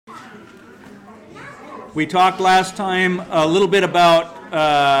We talked last time a little bit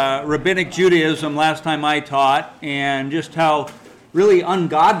about rabbinic Judaism last time I taught, and just how really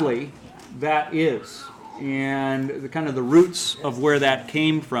ungodly that is, and the kind of the roots of where that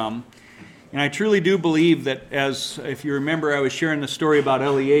came from. And I truly do believe that, as if you remember, I was sharing the story about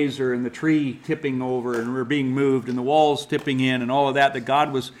Eliezer and the tree tipping over and we're being moved and the walls tipping in and all of that, that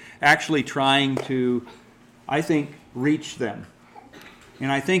God was actually trying to, I think, reach them. And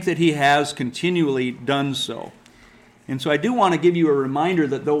I think that he has continually done so. And so I do want to give you a reminder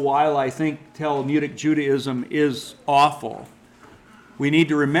that though while I think Talmudic Judaism is awful, we need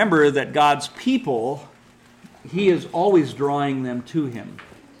to remember that God's people, he is always drawing them to him.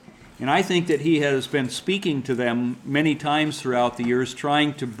 And I think that he has been speaking to them many times throughout the years,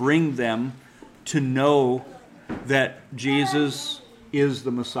 trying to bring them to know that Jesus is the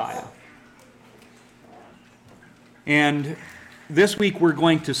Messiah. And this week we're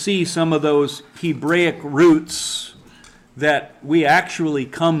going to see some of those Hebraic roots that we actually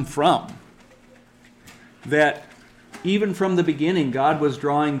come from. That even from the beginning, God was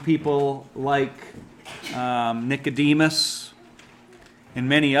drawing people like Nicodemus and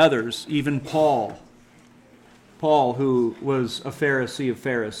many others, even Paul, who was a Pharisee of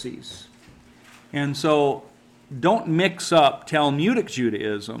Pharisees. And so don't mix up Talmudic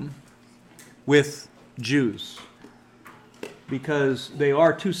Judaism with Jews, because they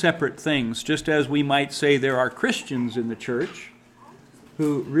are two separate things, just as we might say there are Christians in the church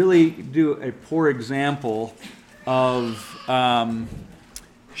who really do a poor example of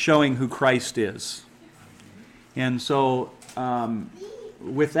showing who Christ is. And so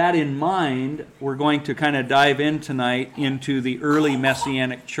with that in mind, we're going to kind of dive in tonight into the early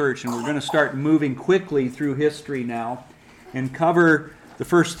Messianic church, and we're going to start moving quickly through history now and cover the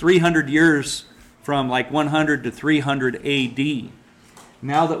first 300 years from like 100 to 300 AD.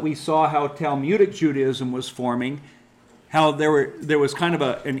 Now that we saw how Talmudic Judaism was forming, how there was kind of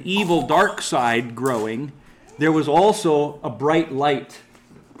an evil dark side growing, there was also a bright light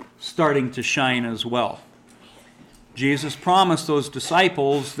starting to shine as well. Jesus promised those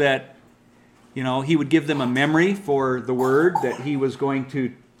disciples that, he would give them a memory for the word, that he was going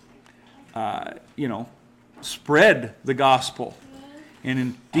to, spread the gospel. And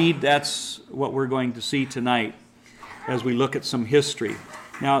indeed, that's what we're going to see tonight as we look at some history.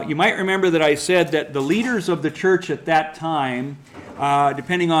 Now, you might remember that I said that the leaders of the church at that time,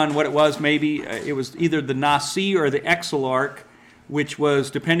 depending on what it was, maybe it was either the Nasi or the Exilarch, which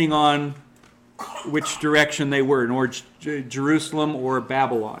was depending on which direction they were, or Jerusalem or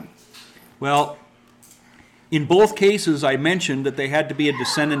Babylon. Well, in both cases, I mentioned that they had to be a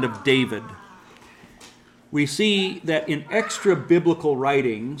descendant of David. We see that in extra-biblical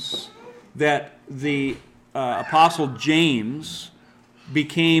writings that the Apostle James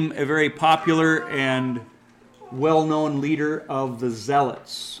became a very popular and well-known leader of the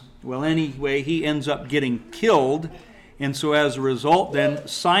Zealots. Well, anyway, he ends up getting killed, and so as a result, then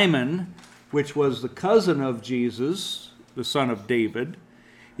Simon, which was the cousin of Jesus, the son of David,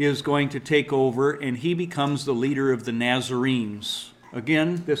 is going to take over, and he becomes the leader of the Nazarenes.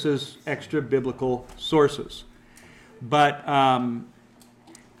 Again, this is extra-biblical sources. But I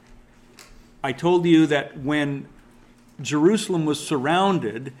told you that when Jerusalem was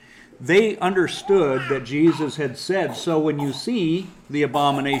surrounded, they understood that Jesus had said, so when you see the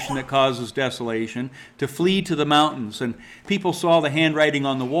abomination that causes desolation, to flee to the mountains. And people saw the handwriting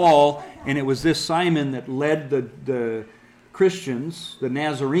on the wall, and it was this Simon that led the Christians, the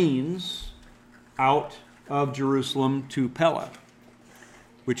Nazarenes, out of Jerusalem to Pella,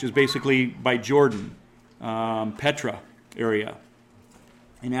 which is basically by Jordan, Petra area.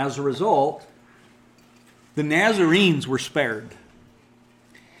 And as a result, the Nazarenes were spared.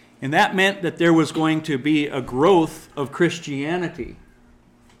 And that meant that there was going to be a growth of Christianity.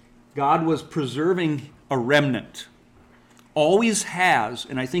 God was preserving a remnant. Always has,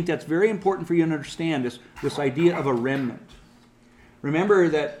 and I think that's very important for you to understand, this idea of a remnant. Remember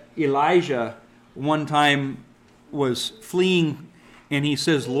that Elijah one time was fleeing, and he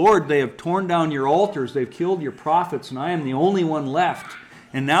says, Lord, they have torn down your altars, they've killed your prophets, and I am the only one left,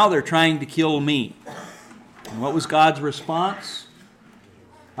 and now they're trying to kill me. And what was God's response?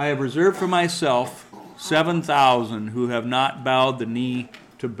 I have reserved for myself 7,000 who have not bowed the knee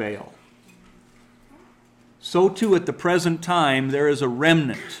to Baal. So too at the present time there is a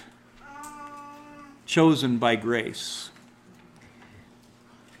remnant chosen by grace.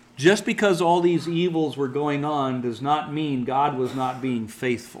 Just because all these evils were going on does not mean God was not being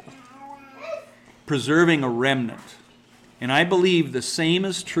faithful, preserving a remnant. And I believe the same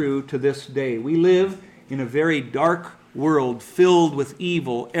is true to this day. We live in a very dark world filled with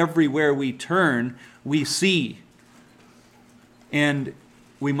evil everywhere we turn, we see. And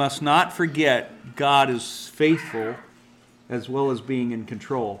we must not forget God is faithful as well as being in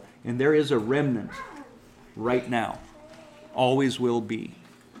control. And there is a remnant right now. Always will be.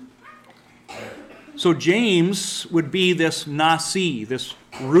 So James would be this Nasi, this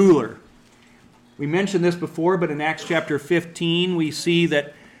ruler. We mentioned this before, but in Acts chapter 15, we see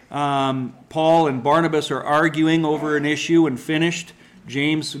that Paul and Barnabas are arguing over an issue and finished.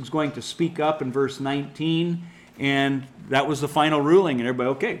 James is going to speak up in verse 19, and that was the final ruling. And everybody,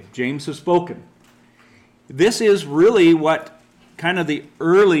 okay, James has spoken. This is really what kind of the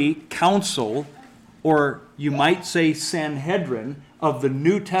early council, or you might say Sanhedrin, of the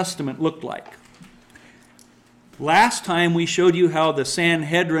New Testament looked like. Last time we showed you how the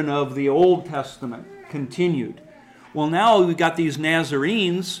Sanhedrin of the Old Testament continued. Well, now we've got these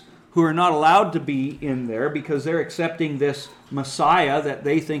Nazarenes who are not allowed to be in there because they're accepting this Messiah that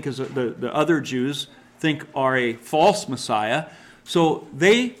they think is the other Jews think are a false Messiah. So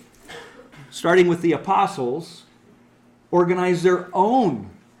they, starting with the apostles, organize their own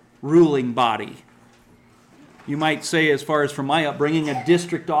ruling body. You might say, as far as from my upbringing, a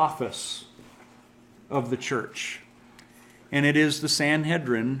district office of the church. And it is the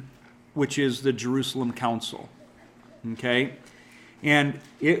Sanhedrin, which is the Jerusalem Council. Okay? And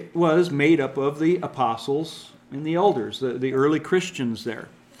it was made up of the apostles and the elders, the early Christians there.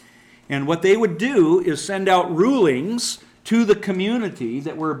 And what they would do is send out rulings to the community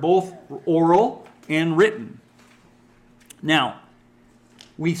that were both oral and written. Now,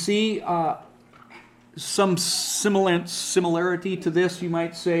 we see some similarity to this, you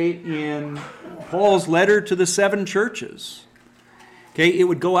might say, in Paul's letter to the 7 churches. Okay, it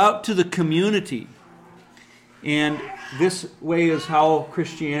would go out to the community. And this way is how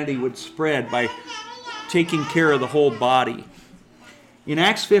Christianity would spread, by taking care of the whole body. In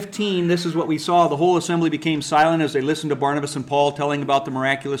Acts 15, this is what we saw. The whole assembly became silent as they listened to Barnabas and Paul telling about the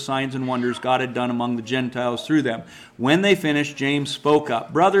miraculous signs and wonders God had done among the Gentiles through them. When they finished, James spoke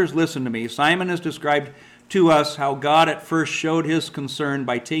up. Brothers, listen to me. Simon has described to us how God at first showed his concern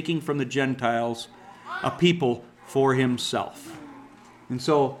by taking from the Gentiles a people for himself. And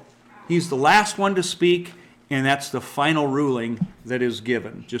so he's the last one to speak, and that's the final ruling that is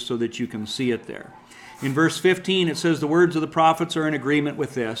given, just so that you can see it there. In verse 15, it says, the words of the prophets are in agreement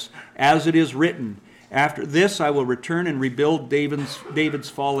with this. As it is written, after this I will return and rebuild David's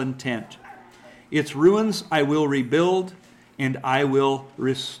fallen tent. Its ruins I will rebuild, and I will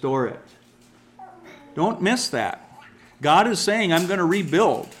restore it. Don't miss that. God is saying, I'm going to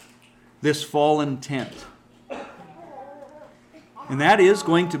rebuild this fallen tent. And that is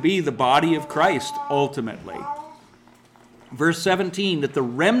going to be the body of Christ, ultimately. Verse 17, that the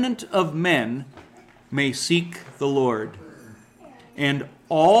remnant of men may seek the Lord. And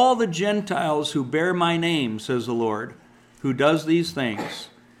all the Gentiles who bear my name, says the Lord, who does these things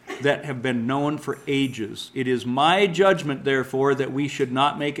that have been known for ages. It is my judgment, therefore, that we should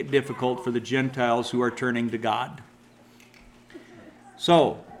not make it difficult for the Gentiles who are turning to God.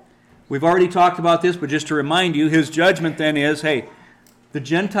 So, we've already talked about this, but just to remind you, his judgment then is, hey, the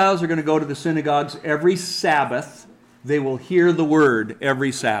Gentiles are going to go to the synagogues every Sabbath. They will hear the word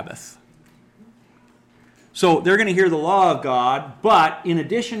every Sabbath. So they're going to hear the law of God, but in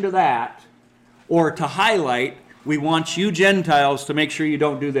addition to that, or to highlight, we want you Gentiles to make sure you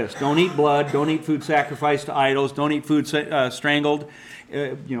don't do this. Don't eat blood, don't eat food sacrificed to idols, don't eat food strangled,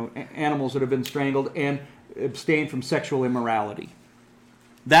 animals that have been strangled, and abstain from sexual immorality.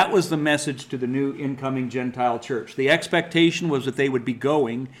 That was the message to the new incoming Gentile church. The expectation was that they would be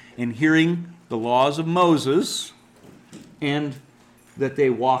going and hearing the laws of Moses, and that they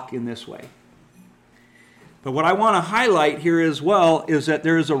walk in this way. But what I want to highlight here as well is that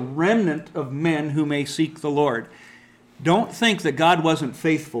there is a remnant of men who may seek the Lord. Don't think that God wasn't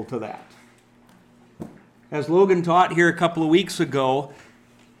faithful to that. As Logan taught here a couple of weeks ago,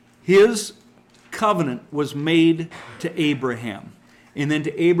 his covenant was made to Abraham, and then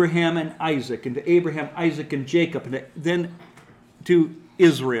to Abraham and Isaac, and to Abraham, Isaac, and Jacob, and then to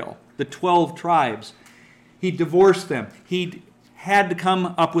Israel, the 12 tribes. He divorced them. He had to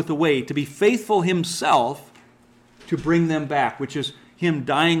come up with a way to be faithful himself to bring them back, which is him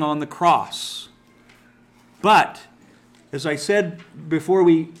dying on the cross. But, as I said before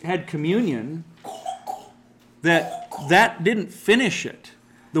we had communion, that didn't finish it.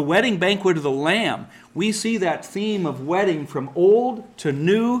 The wedding banquet of the Lamb, we see that theme of wedding from old to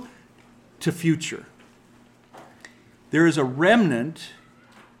new to future. There is a remnant,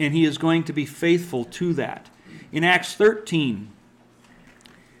 and he is going to be faithful to that. In Acts 13,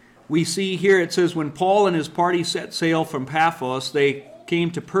 we see here it says, when Paul and his party set sail from Paphos, they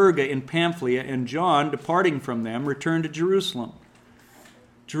came to Perga in Pamphylia, and John, departing from them, returned to Jerusalem.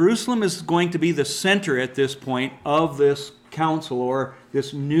 Jerusalem is going to be the center at this point of this council, or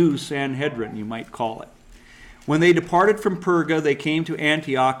this new Sanhedrin, you might call it. When they departed from Perga, they came to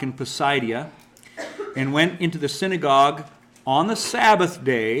Antioch in Pisidia and went into the synagogue on the Sabbath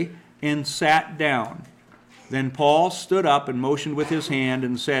day and sat down. Then Paul stood up and motioned with his hand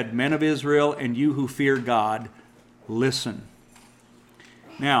and said, "Men of Israel, and you who fear God, listen."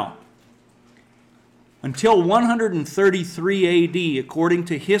 Now, until 133 AD, according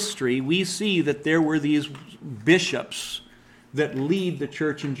to history, we see that there were these bishops that lead the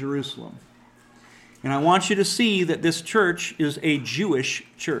church in Jerusalem. And I want you to see that this church is a Jewish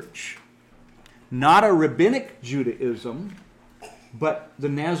church. Not a rabbinic Judaism, but the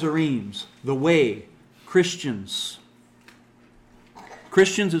Nazarenes, the way, Christians.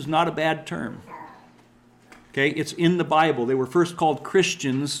 Christians is not a bad term. Okay, it's in the Bible. They were first called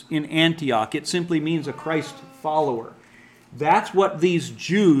Christians in Antioch. It simply means a Christ follower. That's what these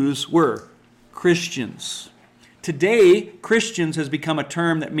Jews were, Christians. Today, Christians has become a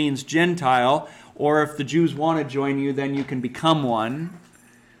term that means Gentile, or if the Jews want to join you, then you can become one.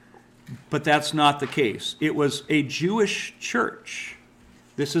 But that's not the case. It was a Jewish church.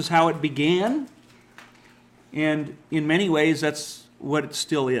 This is how it began, and in many ways, that's what it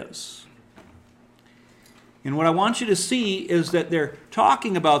still is. And what I want you to see is that they're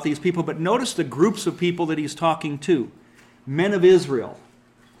talking about these people, but notice the groups of people that he's talking to. Men of Israel,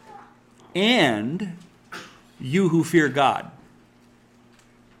 and you who fear God.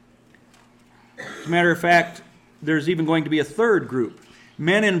 As a matter of fact, there's even going to be a third group.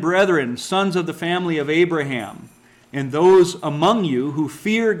 Men and brethren, sons of the family of Abraham, and those among you who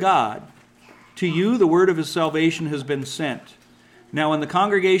fear God. To you the word of his salvation has been sent. Now when the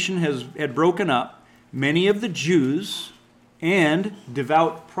congregation had broken up, many of the Jews and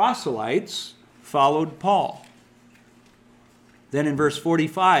devout proselytes followed Paul. Then in verse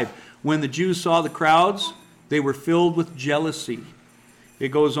 45, when the Jews saw the crowds, they were filled with jealousy. It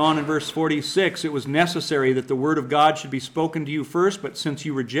goes on in verse 46, it was necessary that the word of God should be spoken to you first, but since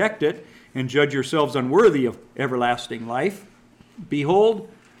you reject it and judge yourselves unworthy of everlasting life, behold,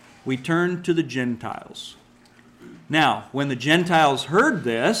 we turn to the Gentiles. Now, when the Gentiles heard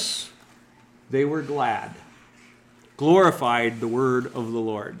this, they were glad, glorified the word of the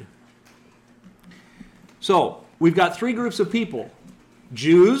Lord. So, we've got three groups of people: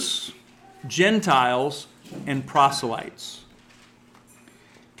 Jews, Gentiles, and proselytes.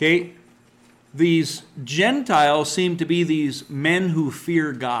 Okay? These Gentiles seem to be these men who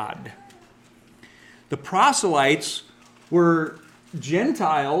fear God. The proselytes were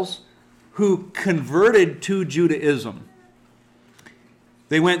Gentiles who converted to Judaism.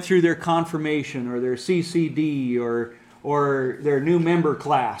 They went through their confirmation or their CCD or their new member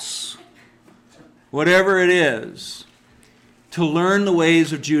class, whatever it is, to learn the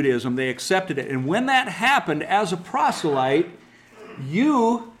ways of Judaism. They accepted it. And when that happened, as a proselyte,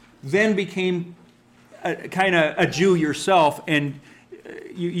 you then became kind of a Jew yourself, and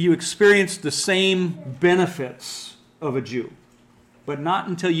you experienced the same benefits of a Jew, but not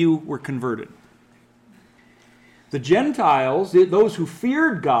until you were converted. The Gentiles, those who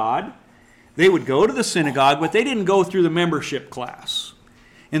feared God, they would go to the synagogue, but they didn't go through the membership class.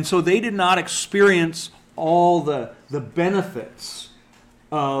 And so they did not experience all the benefits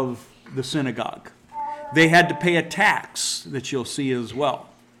of the synagogue. They had to pay a tax that you'll see as well.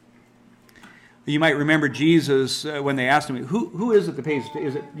 You might remember Jesus when they asked him, who is it that pays?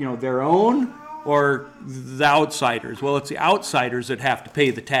 Is it their own or the outsiders? Well, it's the outsiders that have to pay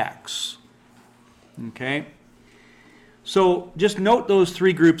the tax. Okay? So just note those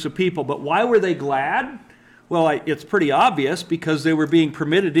three groups of people. But why were they glad? Well, it's pretty obvious, because they were being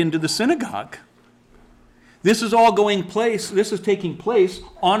permitted into the synagogue. This is all this is taking place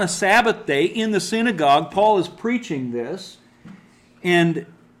on a Sabbath day in the synagogue. Paul is preaching this, and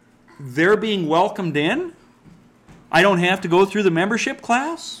they're being welcomed in. I don't have to go through the membership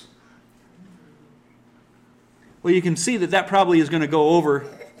class. Well, you can see that probably is going to go over,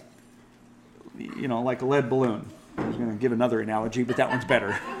 like a lead balloon. I was going to give another analogy, but that one's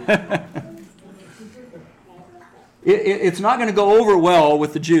better. It's not going to go over well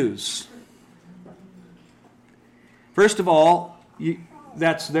with the Jews. First of all,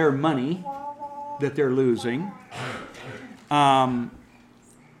 that's their money that they're losing. Now,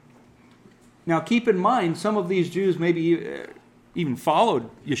 keep in mind, some of these Jews maybe even followed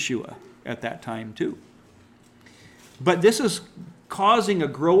Yeshua at that time too. But this is causing a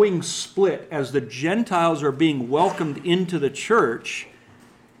growing split as the Gentiles are being welcomed into the church.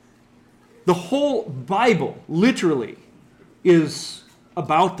 The whole Bible, literally, is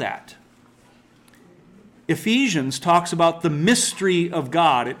about that. Ephesians talks about the mystery of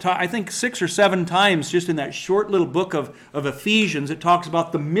God. I think 6 or 7 times just in that short little book of Ephesians, it talks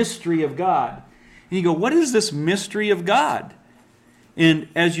about the mystery of God. And you go, what is this mystery of God? And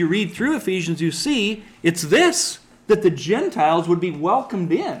as you read through Ephesians, you see it's this, that the Gentiles would be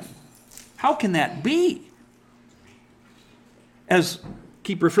welcomed in. How can that be?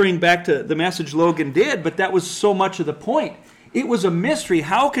 Keep referring back to the message Logan did, but that was so much of the point. It was a mystery.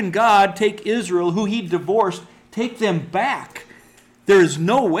 How can God take Israel, who he divorced, take them back? There is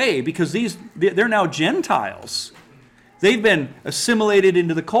no way, because they're now Gentiles. They've been assimilated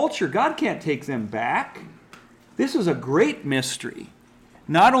into the culture. God can't take them back. This is a great mystery.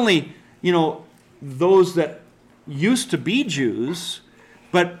 Not only, those that used to be Jews,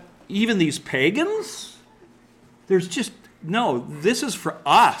 but even these pagans. There's just, no, this is for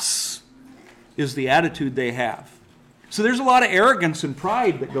us, is the attitude they have. So there's a lot of arrogance and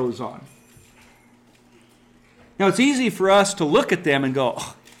pride that goes on. Now, it's easy for us to look at them and go,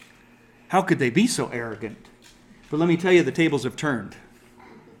 oh, how could they be so arrogant? But let me tell you, the tables have turned.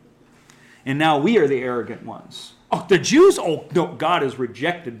 And now we are the arrogant ones. Oh, the Jews, oh, no, God has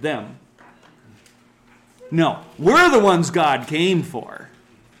rejected them. No, we're the ones God came for.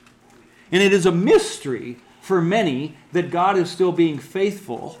 And it is a mystery for many that God is still being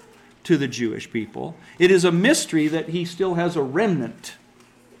faithful to the Jewish people. It is a mystery that he still has a remnant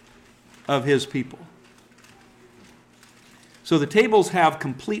of his people. So the tables have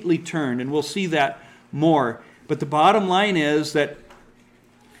completely turned, and we'll see that more. But the bottom line is that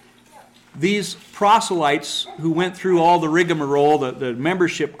these proselytes who went through all the rigmarole, the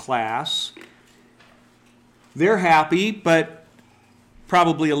membership class, they're happy, but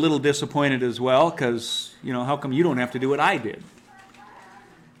probably a little disappointed as well, because, how come you don't have to do what I did?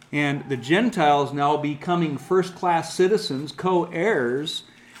 And the Gentiles now becoming first-class citizens, co-heirs,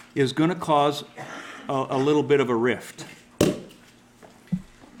 is going to cause a little bit of a rift.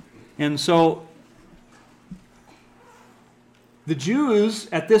 And so the Jews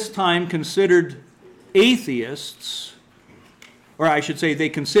at this time considered atheists, or I should say they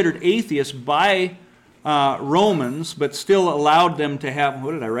considered atheists by Romans, but still allowed them to have,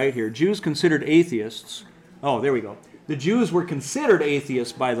 what did I write here? Jews considered atheists. Oh, there we go. The Jews were considered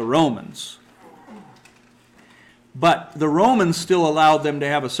atheists by the Romans. But the Romans still allowed them to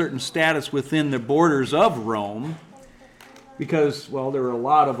have a certain status within the borders of Rome because, well, there were a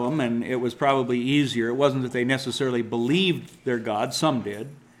lot of them, and it was probably easier. It wasn't that they necessarily believed their God. Some did.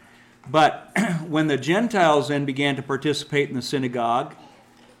 But when the Gentiles then began to participate in the synagogue,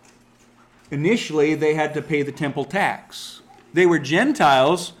 initially they had to pay the temple tax. They were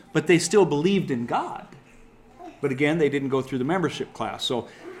Gentiles, but they still believed in God. But again, they didn't go through the membership class. So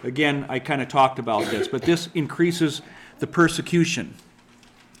again, I kind of talked about this. But this increases the persecution.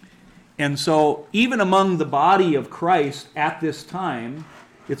 And so even among the body of Christ at this time,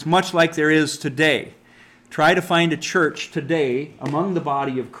 it's much like there is today. Try to find a church today among the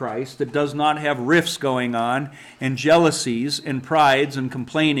body of Christ that does not have rifts going on and jealousies and prides and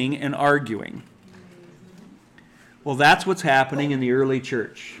complaining and arguing. Well, that's what's happening in the early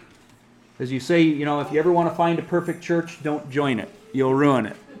church. As you say, if you ever want to find a perfect church, don't join it. You'll ruin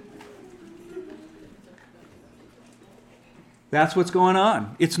it. That's what's going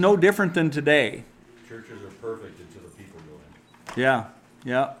on. It's no different than today. Churches are perfect until the people go in.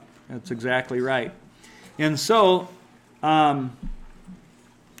 Yeah, that's exactly right. And so,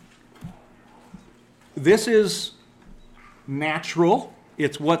 this is natural.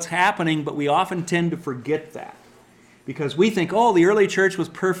 It's what's happening, but we often tend to forget that. Because we think, the early church was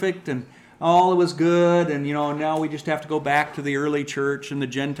perfect and all was good, and now we just have to go back to the early church and the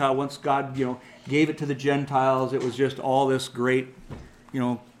Gentile. Once God, gave it to the Gentiles, it was just all this great,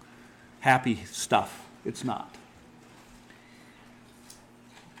 happy stuff. It's not.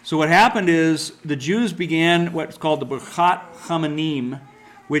 So what happened is the Jews began what's called the Birchat Hamanim,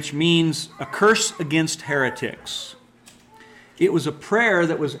 which means a curse against heretics. It was a prayer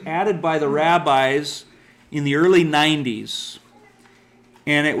that was added by the rabbis in the early 90s.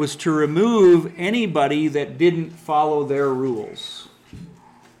 And it was to remove anybody that didn't follow their rules.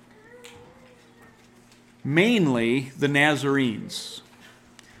 Mainly the Nazarenes.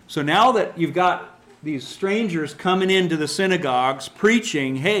 So now that you've got these strangers coming into the synagogues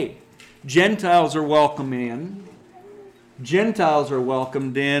preaching, hey, Gentiles are welcome in, Gentiles are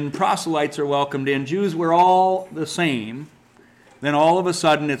welcomed in, proselytes are welcomed in, Jews, we're all the same, then all of a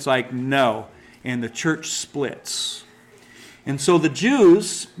sudden it's like, no, and the church splits. And so the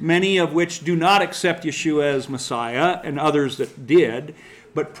Jews, many of which do not accept Yeshua as Messiah, and others that did,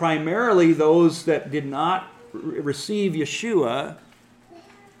 but primarily those that did not receive Yeshua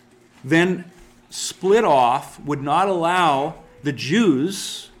then split off, would not allow the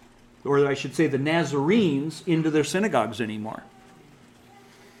Jews, or I should say the Nazarenes, into their synagogues anymore.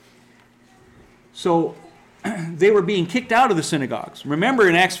 So they were being kicked out of the synagogues. Remember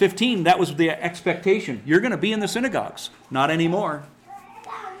in Acts 15, that was the expectation. You're going to be in the synagogues. Not anymore.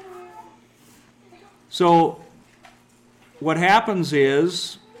 So what happens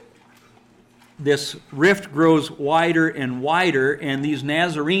is this rift grows wider and wider, and these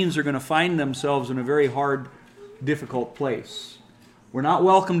Nazarenes are going to find themselves in a very hard, difficult place. We're not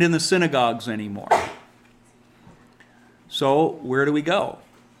welcomed in the synagogues anymore. So where do we go?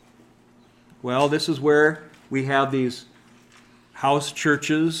 Well, this is where we have these house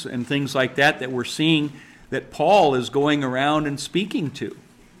churches and things like that we're seeing that Paul is going around and speaking to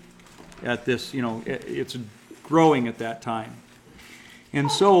at this, it's growing at that time.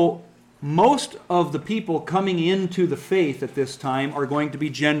 And so most of the people coming into the faith at this time are going to be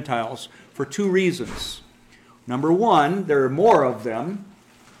Gentiles for two reasons. Number one, there are more of them.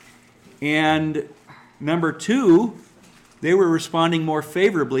 And number two, they were responding more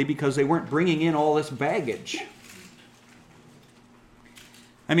favorably because they weren't bringing in all this baggage.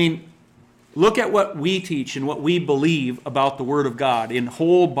 I mean, look at what we teach and what we believe about the Word of God. In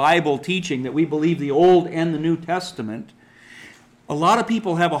whole Bible teaching that we believe the Old and the New Testament, a lot of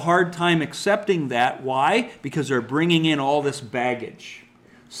people have a hard time accepting that. Why? Because they're bringing in all this baggage.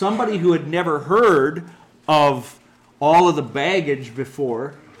 Somebody who had never heard of all of the baggage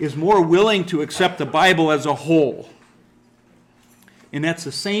before is more willing to accept the Bible as a whole. And that's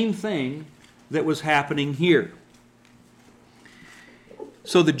the same thing that was happening here.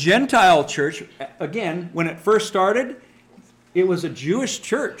 So the Gentile church, again, when it first started, it was a Jewish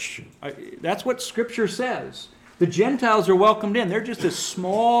church. That's what Scripture says. The Gentiles are welcomed in. They're just a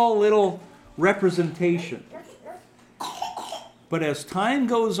small little representation. But as time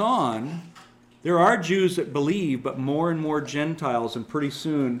goes on, there are Jews that believe, but more and more Gentiles, and pretty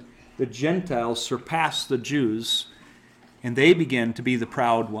soon the Gentiles surpass the Jews, and they begin to be the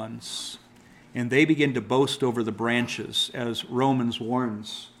proud ones. And they begin to boast over the branches, as Romans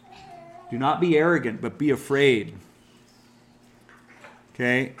warns. Do not be arrogant, but be afraid.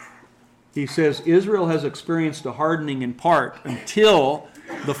 Okay? He says, Israel has experienced a hardening in part until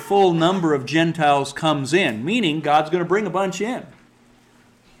the full number of Gentiles comes in, meaning God's going to bring a bunch in.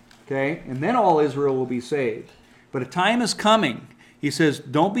 Okay? And then all Israel will be saved. But a time is coming. He says,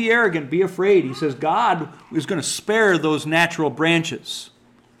 don't be arrogant, be afraid. He says, God is going to spare those natural branches.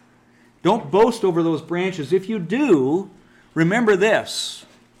 Don't boast over those branches. If you do, remember this.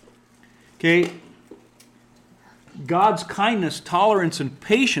 Okay? God's kindness, tolerance, and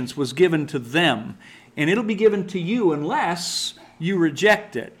patience was given to them. And it'll be given to you unless you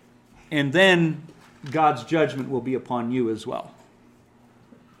reject it. And then God's judgment will be upon you as well.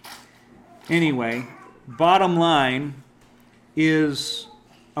 Anyway, bottom line is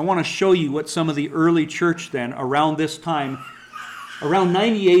I want to show you what some of the early church then, around this time, around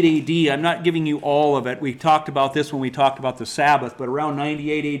 98 AD, I'm not giving you all of it. We talked about this when we talked about the Sabbath, but around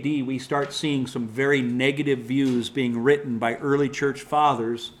 98 AD, we start seeing some very negative views being written by early church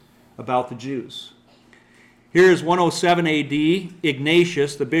fathers about the Jews. Here's 107 AD,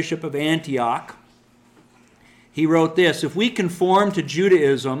 Ignatius, the bishop of Antioch. He wrote this, if we conform to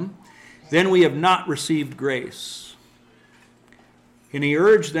Judaism, then we have not received grace. And he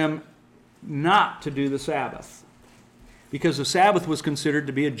urged them not to do the Sabbath, because the Sabbath was considered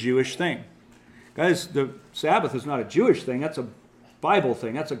to be a Jewish thing. Guys, the Sabbath is not a Jewish thing. That's a Bible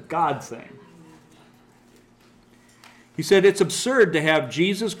thing. That's a God thing. He said it's absurd to have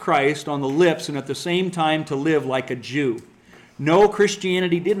Jesus Christ on the lips and at the same time to live like a Jew. No,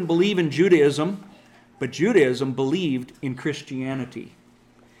 Christianity didn't believe in Judaism, but Judaism believed in Christianity.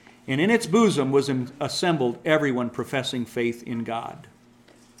 And in its bosom was assembled everyone professing faith in God.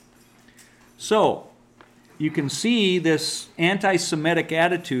 So, you can see this anti-Semitic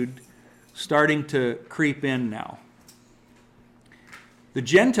attitude starting to creep in now. The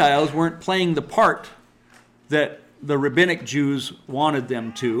Gentiles weren't playing the part that the rabbinic Jews wanted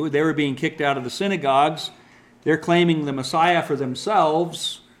them to. They were being kicked out of the synagogues. They're claiming the Messiah for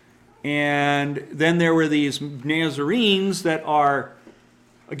themselves. And then there were these Nazarenes that are,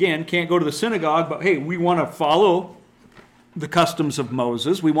 again, can't go to the synagogue, but hey, we want to follow the customs of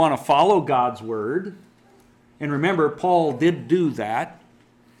Moses. We want to follow God's word. And remember, Paul did do that.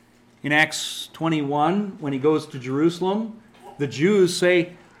 In Acts 21, when he goes to Jerusalem, the Jews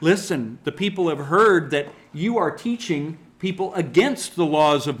say, listen, the people have heard that you are teaching people against the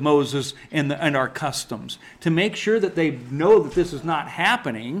laws of Moses and our customs. To make sure that they know that this is not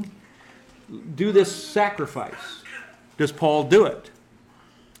happening, do this sacrifice. Does Paul do it?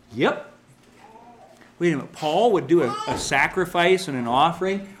 Yep. Wait a minute, Paul would do a sacrifice and an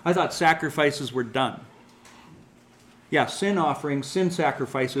offering? I thought sacrifices were done. Yeah, sin offerings, sin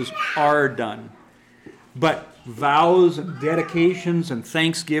sacrifices are done. But vows and dedications and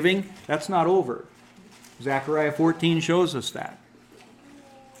thanksgiving, that's not over. Zechariah 14 shows us that.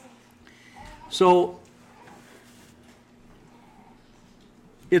 So,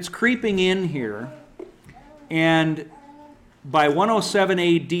 it's creeping in here, and by 107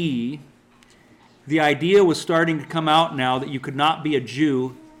 AD, the idea was starting to come out now that you could not be a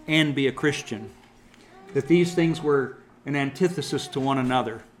Jew and be a Christian. That these things were an antithesis to one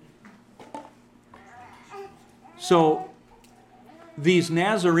another. So, these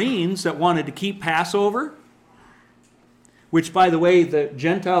Nazarenes that wanted to keep Passover, which, by the way, the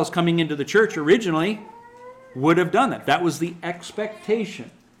Gentiles coming into the church originally would have done that. That was the expectation.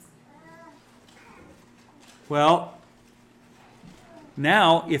 Well,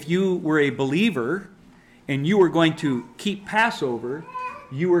 now, if you were a believer and you were going to keep Passover,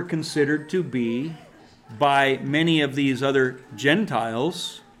 you were considered to be, by many of these other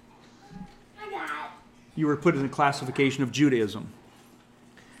Gentiles, you were put in the classification of Judaism.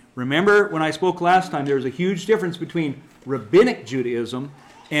 Remember when I spoke last time, there was a huge difference between rabbinic Judaism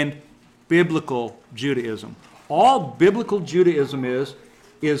and biblical Judaism. All biblical Judaism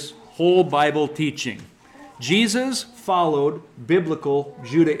is whole Bible teaching. Jesus followed biblical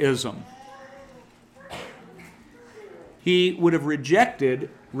Judaism. He would have rejected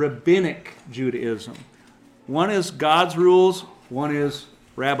rabbinic Judaism. One is God's rules, one is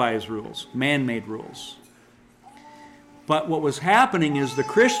rabbis' rules, man-made rules. But what was happening is the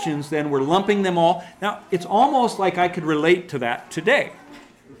Christians then were lumping them all. Now, it's almost like I could relate to that today.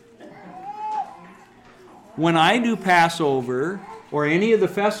 When I do Passover or any of the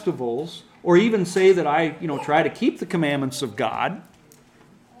festivals, or even say that I, try to keep the commandments of God,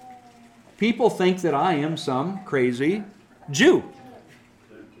 people think that I am some crazy Jew,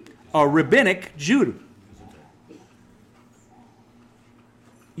 a rabbinic Jew.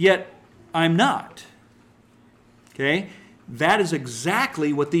 Yet, I'm not. Okay? That is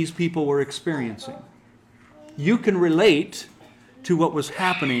exactly what these people were experiencing. You can relate to what was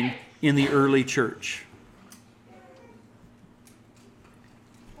happening in the early church.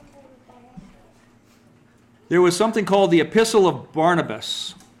 There was something called the Epistle of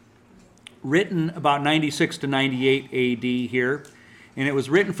Barnabas, written about 96 to 98 AD here, and it was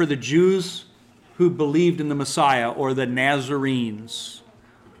written for the Jews who believed in the Messiah, or the Nazarenes.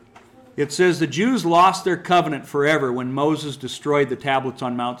 It says, the Jews lost their covenant forever when Moses destroyed the tablets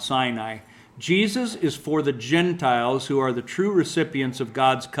on Mount Sinai. Jesus is for the Gentiles who are the true recipients of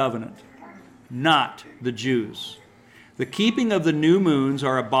God's covenant, not the Jews. The keeping of the new moons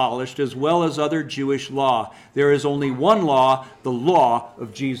are abolished, as well as other Jewish law. There is only one law, the law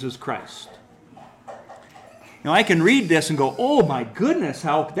of Jesus Christ. Now I can read this and go, oh my goodness,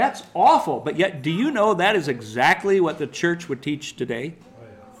 that's awful. But yet, do you know that is exactly what the church would teach today?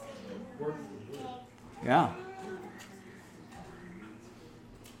 Yeah.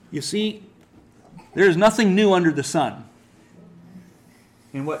 You see, there is nothing new under the sun.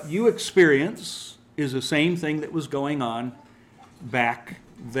 And what you experience is the same thing that was going on back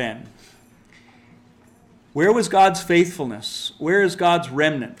then. Where was God's faithfulness? Where is God's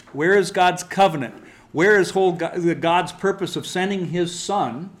remnant? Where is God's covenant? Where is God's purpose of sending His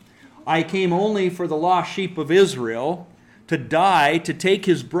Son? I came only for the lost sheep of Israel, to die, to take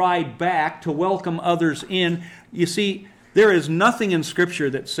His bride back, to welcome others in. You see, there is nothing in Scripture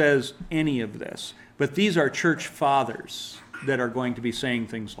that says any of this. But these are church fathers that are going to be saying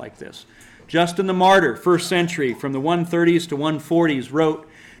things like this. Justin the Martyr, 1st century, from the 130s to 140s, wrote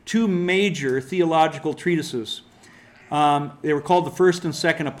 2 major theological treatises. They were called the First and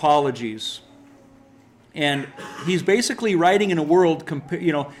Second Apologies. And he's basically writing in a world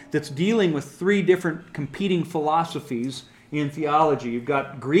that's dealing with 3 different competing philosophies in theology. You've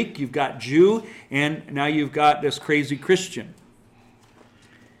got Greek, you've got Jew, and now you've got this crazy Christian.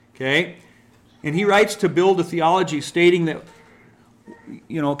 Okay? And he writes to build a theology stating that,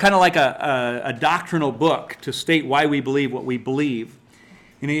 kind of like a doctrinal book to state why we believe what we believe.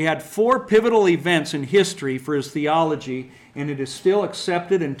 And he had 4 pivotal events in history for his theology, and it is still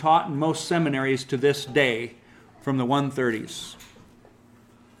accepted and taught in most seminaries to this day from the 130s.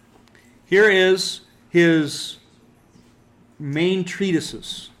 Here is his main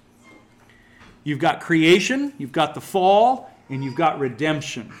treatises. You've got creation, you've got the fall, and you've got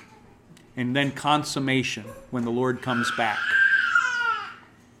redemption. and then consummation when the Lord comes back.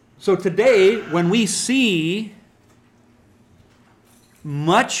 So today, when we see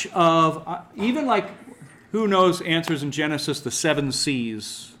much of, even like, who knows answers in Genesis, the 7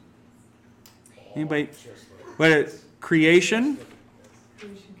 C's? Anybody? What, creation?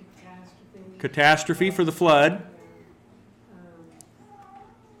 Catastrophe for the flood.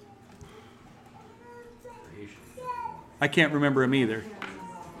 I can't remember them either.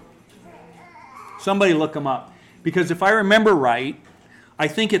 Somebody look them up. Because if I remember right, I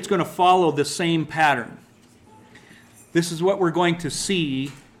think it's going to follow the same pattern. This is what we're going to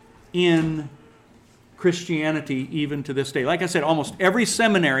see in Christianity even to this day. Like I said, almost every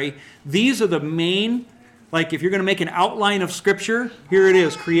seminary, these are the main, like if you're going to make an outline of Scripture, here it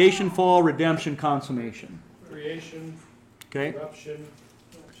is: creation, fall, redemption, consummation. Creation, okay. Corruption,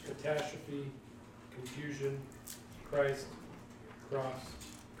 catastrophe, confusion, Christ, cross,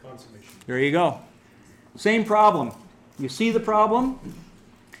 consummation. There you go. Same problem. You see the problem?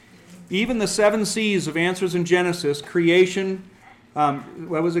 Even the 7 C's of answers in Genesis: creation,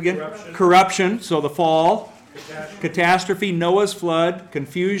 what was it again? Corruption, so the fall. Catastrophe, Noah's flood.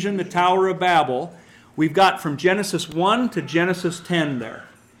 Confusion, the Tower of Babel. We've got from Genesis 1 to Genesis 10 there.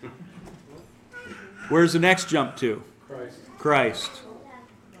 Where's the next jump to? Christ.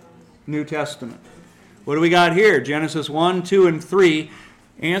 New Testament. What do we got here? Genesis 1, 2, and 3.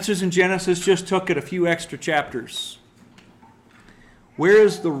 Answers in Genesis just took it a few extra chapters. Where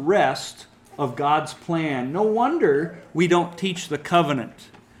is the rest of God's plan? No wonder we don't teach the covenant.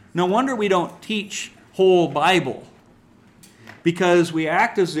 No wonder we don't teach whole Bible. Because we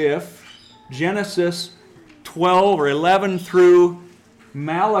act as if Genesis 12 or 11 through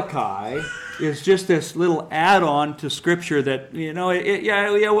Malachi is just this little add-on to Scripture that, you know,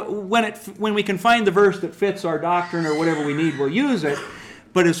 when we can find the verse that fits our doctrine or whatever we need, we'll use it.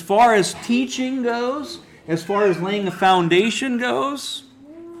 But as far as teaching goes, as far as laying a foundation goes,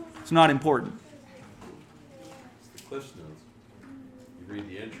 it's not important. It's the Cliff Notes. You read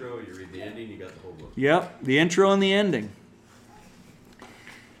the intro, you read the ending, you got the whole book. Yep, the intro and the ending.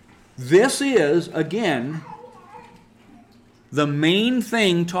 This is, again, the main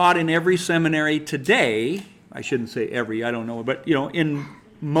thing taught in every seminary today. I shouldn't say every, I don't know, but you know, in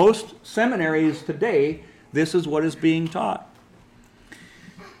most seminaries today, this is what is being taught.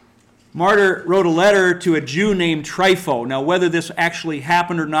 Martyr wrote a letter to a Jew named Trypho. Now, whether this actually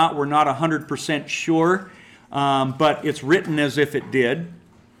happened or not, we're not 100% sure, but it's written as if it did.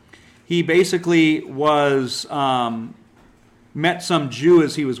 He basically was met some Jew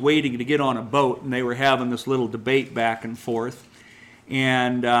as he was waiting to get on a boat, and they were having this little debate back and forth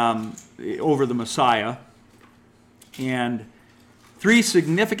and over the Messiah. And 3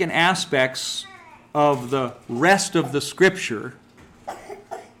 significant aspects of the rest of the Scripture,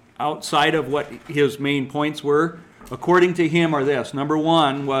 outside of what his main points were, according to him, are this. Number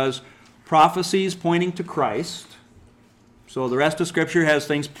 1 was prophecies pointing to Christ. So the rest of Scripture has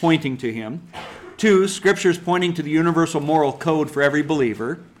things pointing to him. 2, Scriptures pointing to the universal moral code for every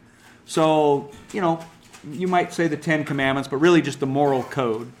believer. So, you know, you might say the 10 Commandments, but really just the moral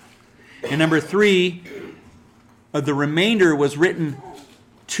code. And number 3, the remainder was written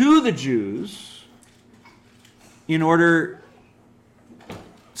to the Jews in order,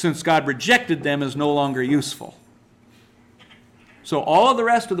 since God rejected them, is no longer useful. So all of the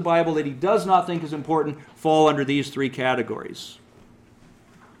rest of the Bible that he does not think is important fall under these 3 categories.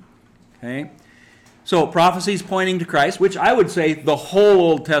 Okay? So prophecies pointing to Christ, which I would say the whole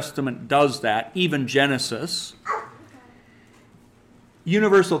Old Testament does that, even Genesis.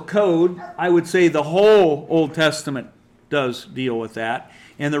 Universal code, I would say the whole Old Testament does deal with that.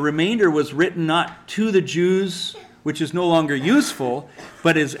 And the remainder was written not to the Jews, which is no longer useful,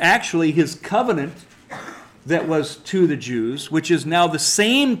 but is actually his covenant that was to the Jews, which is now the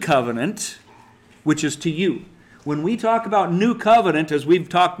same covenant, which is to you. When we talk about new covenant, as we've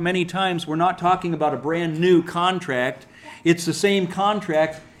talked many times, we're not talking about a brand new contract. It's the same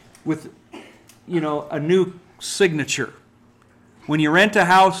contract with, you know, a new signature. When you rent a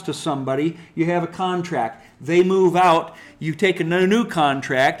house to somebody, you have a contract. They move out, you take a new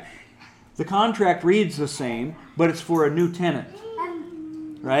contract. The contract reads the same, but it's for a new tenant.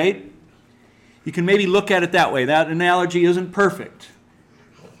 Right? You can maybe look at it that way. That analogy isn't perfect.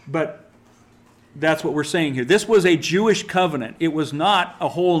 But that's what we're saying here. This was a Jewish covenant. It was not a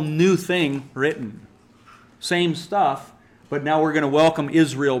whole new thing written. Same stuff, but now we're going to welcome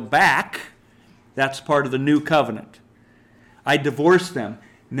Israel back. That's part of the new covenant. I divorced them.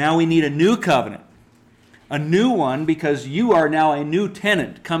 Now we need a new covenant. A new one, because you are now a new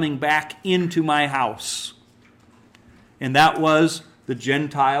tenant coming back into my house. And that was the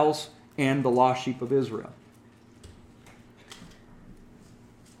Gentiles and the lost sheep of Israel.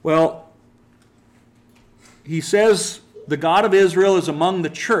 Well, he says the God of Israel is among the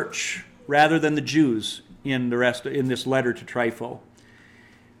church rather than the Jews in this letter to Trypho.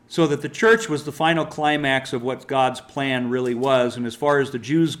 So that the church was the final climax of what God's plan really was, and as far as the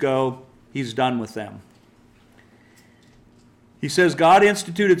Jews go, he's done with them. He says, God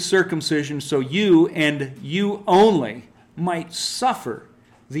instituted circumcision so you and you only might suffer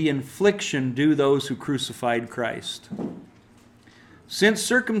the infliction due those who crucified Christ. Since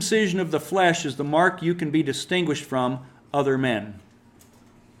circumcision of the flesh is the mark you can be distinguished from other men.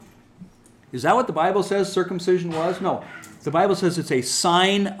 Is that what the Bible says circumcision was? No. The Bible says it's a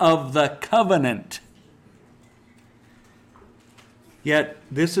sign of the covenant. Yet,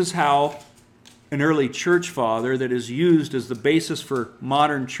 this is how an early church father that is used as the basis for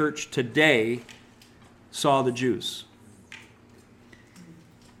modern church today saw the Jews.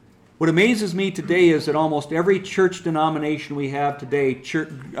 What amazes me today is that almost every church denomination we have today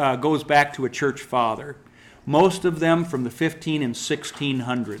goes back to a church father. Most of them from the 15 and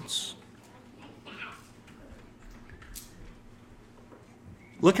 1600s.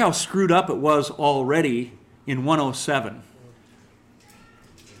 Look how screwed up it was already in 107.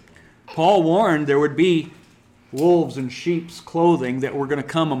 Paul warned there would be wolves in sheep's clothing that were going to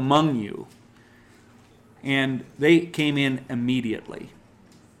come among you. And they came in immediately.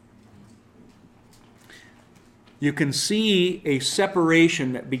 You can see a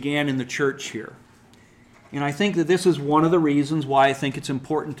separation that began in the church here. And I think that this is one of the reasons why I think it's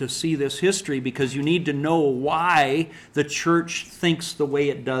important to see this history, because you need to know why the church thinks the way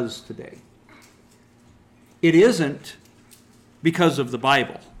it does today. It isn't because of the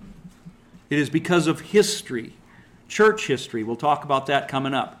Bible. It is because of history, church history. We'll talk about that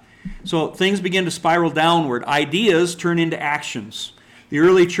coming up. So things begin to spiral downward. Ideas turn into actions. The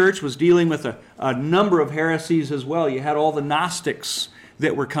early church was dealing with a number of heresies as well. You had all the Gnostics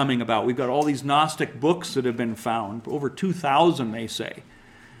that were coming about. We've got all these Gnostic books that have been found, over 2,000 they say,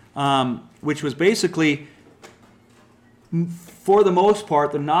 which was basically, for the most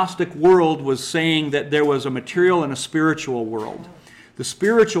part, the Gnostic world was saying that there was a material and a spiritual world. The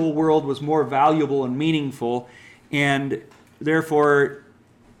spiritual world was more valuable and meaningful, and therefore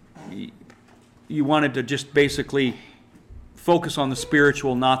you wanted to just basically focus on the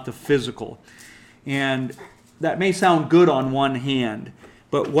spiritual, not the physical. And that may sound good on one hand,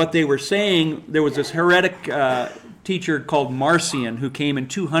 but what they were saying, there was this heretic teacher called Marcion who came in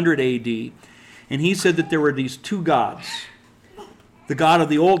 200 AD, and he said that there were these two gods, the God of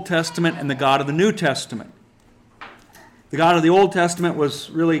the Old Testament and the God of the New Testament. The God of the Old Testament was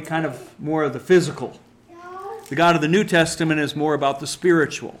really kind of more of the physical. The God of the New Testament is more about the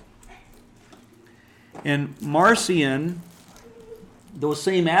spiritual. And Marcion, those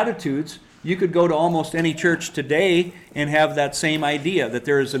same attitudes, you could go to almost any church today and have that same idea, that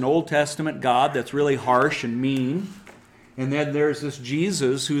there is an Old Testament God that's really harsh and mean, and then there's this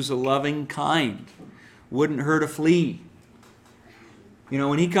Jesus who's a loving, kind, wouldn't hurt a flea. You know,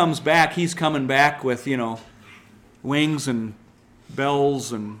 when he comes back, he's coming back with, wings and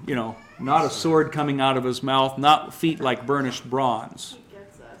bells and, not a sword coming out of his mouth, not feet like burnished bronze.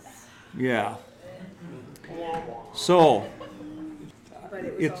 Yeah. So, but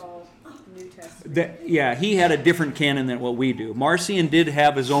it was all New Testament. he had a different canon than what we do. Marcion did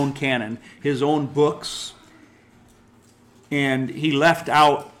have his own canon, his own books, and he left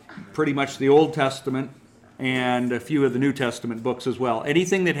out pretty much the Old Testament and a few of the New Testament books as well.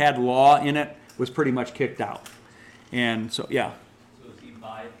 Anything that had law in it was pretty much kicked out. And so, yeah. So is he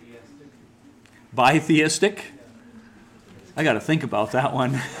bitheistic? Bitheistic? I got to think about that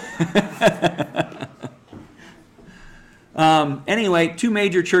one. Anyway, two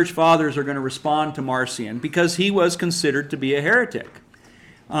major church fathers are going to respond to Marcion because he was considered to be a heretic.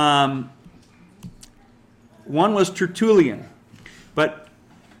 One was Tertullian, but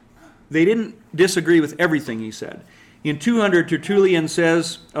they didn't disagree with everything he said. In 200, Tertullian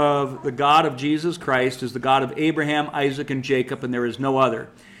says of the God of Jesus Christ is the God of Abraham, Isaac, and Jacob, and there is no other.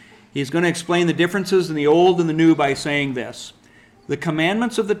 He's going to explain the differences in the old and the new by saying this: the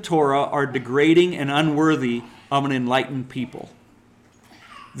commandments of the Torah are degrading and unworthy of an enlightened people.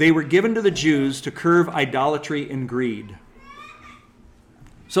 They were given to the Jews to curb idolatry and greed.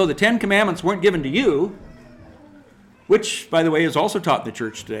 So the 10 Commandments weren't given to you, which, by the way, is also taught in the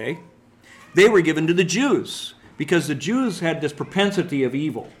church today. They were given to the Jews, because the Jews had this propensity of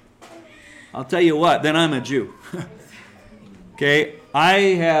evil. I'll tell you what, then I'm a Jew. Okay, I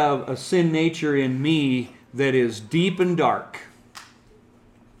have a sin nature in me that is deep and dark.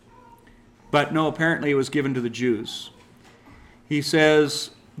 But no, apparently it was given to the Jews. He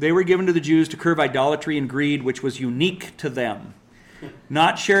says, they were given to the Jews to curb idolatry and greed, which was unique to them,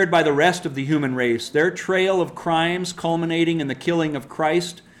 not shared by the rest of the human race. Their trail of crimes culminating in the killing of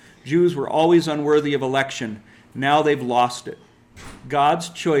Christ, Jews were always unworthy of election. Now they've lost it. God's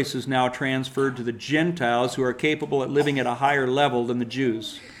choice is now transferred to the Gentiles who are capable of living at a higher level than the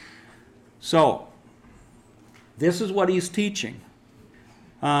Jews. So, this is what he's teaching.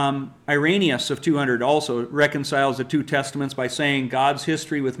 Irenaeus of 200 also reconciles the two testaments by saying God's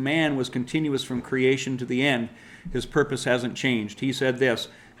history with man was continuous from creation to the end. His purpose hasn't changed. He said this,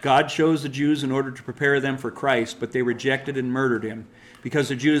 God chose the Jews in order to prepare them for Christ, but they rejected and murdered him. Because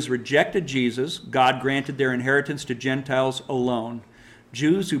the Jews rejected Jesus, God granted their inheritance to Gentiles alone.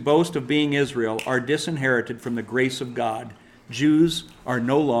 Jews who boast of being Israel are disinherited from the grace of God. Jews are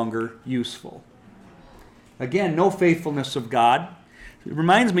no longer useful. Again, no faithfulness of God. It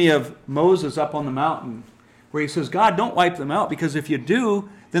reminds me of Moses up on the mountain where he says, God, don't wipe them out, because if you do,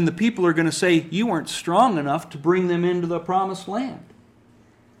 then the people are going to say you weren't strong enough to bring them into the promised land.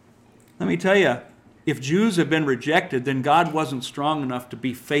 Let me tell you, if Jews have been rejected, then God wasn't strong enough to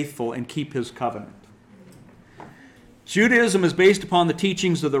be faithful and keep his covenant. Judaism is based upon the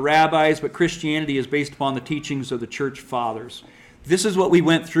teachings of the rabbis, but Christianity is based upon the teachings of the church fathers. This is what we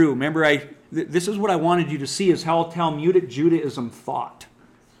went through. Remember, this is what I wanted you to see, is how Talmudic Judaism thought.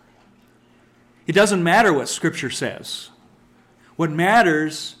 It doesn't matter what Scripture says. What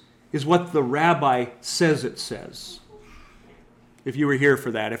matters is what the rabbi says it says. If you were here for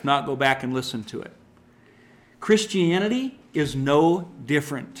that. If not, go back and listen to it. Christianity is no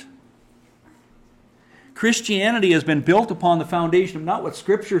different. Christianity has been built upon the foundation of not what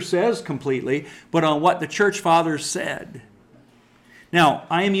Scripture says completely, but on what the church fathers said. Now,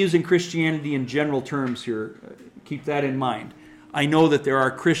 I am using Christianity in general terms here. Keep that in mind. I know that there are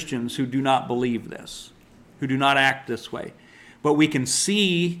Christians who do not believe this, who do not act this way. But we can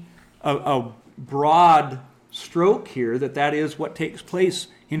see a broad stroke here that is what takes place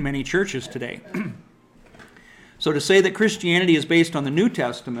in many churches today. So to say that Christianity is based on the New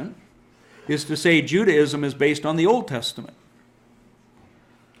Testament is to say Judaism is based on the Old Testament.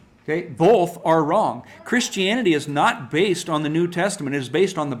 Okay? Both are wrong. Christianity is not based on the New Testament. It is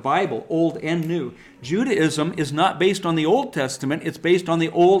based on the Bible, Old and New. Judaism is not based on the Old Testament. It's based on the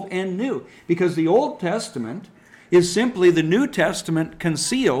Old and New. Because the Old Testament is simply the New Testament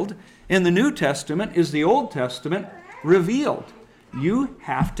concealed, and the New Testament is the Old Testament revealed. You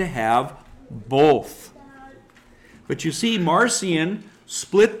have to have both. But you see, Marcion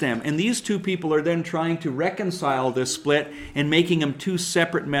split them, and these two people are then trying to reconcile this split and making them two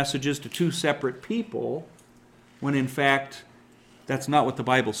separate messages to two separate people, when in fact, that's not what the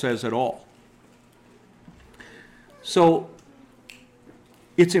Bible says at all. So,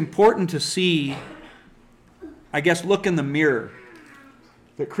 it's important to see, I guess, look in the mirror,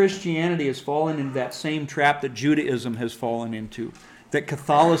 that Christianity has fallen into that same trap that Judaism has fallen into, that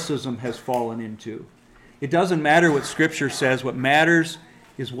Catholicism has fallen into. It doesn't matter what Scripture says. What matters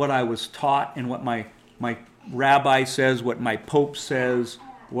is what I was taught and what my rabbi says, what my pope says,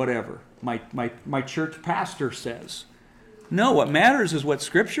 whatever. My church pastor says. No, what matters is what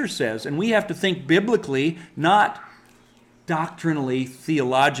Scripture says. And we have to think biblically, not doctrinally,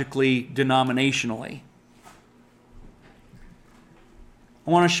 theologically, denominationally.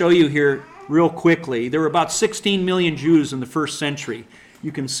 I want to show you here real quickly. There were about 16 million Jews in the first century.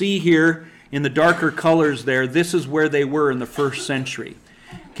 You can see here in the darker colors there, this is where they were in the first century.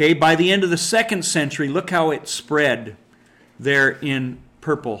 Okay, by the end of the second century, look how it spread there in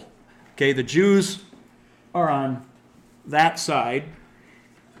purple. Okay, the Jews are on that side.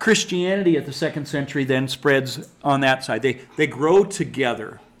 Christianity at the second century then spreads on that side. They grow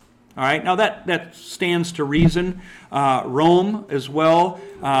together. All right, now that stands to reason. Rome as well.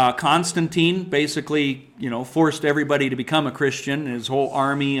 Constantine basically, forced everybody to become a Christian, and his whole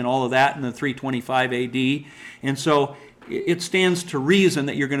army and all of that in the 325 AD. And so it stands to reason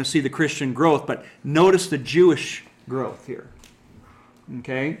that you're going to see the Christian growth, but notice the Jewish growth here.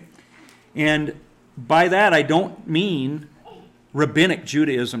 Okay? And by that I don't mean rabbinic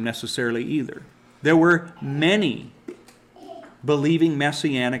Judaism necessarily either. There were many believing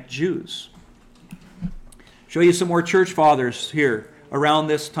Messianic Jews. Show you some more church fathers here around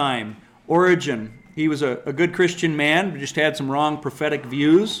this time. Origen, he was a good Christian man, but just had some wrong prophetic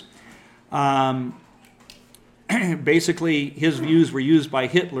views. Basically, his views were used by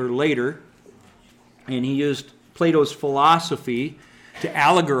Hitler later, and he used Plato's philosophy to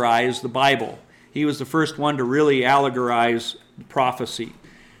allegorize the Bible. He was the first one to really allegorize prophecy.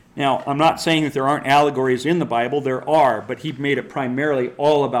 Now, I'm not saying that there aren't allegories in the Bible. There are, but he made it primarily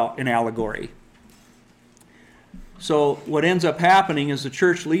all about an allegory. So what ends up happening is the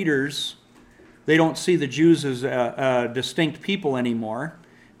church leaders, they don't see the Jews as a distinct people anymore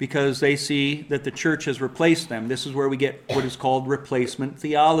because they see that the church has replaced them. This is where we get what is called replacement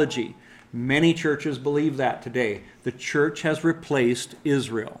theology. Many churches believe that today. The church has replaced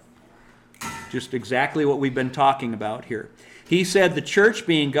Israel. Just exactly what we've been talking about here. He said the church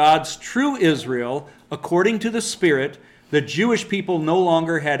being God's true Israel, according to the Spirit, the Jewish people no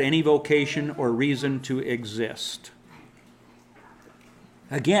longer had any vocation or reason to exist.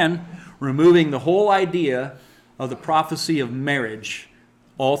 Again, removing the whole idea of the prophecy of marriage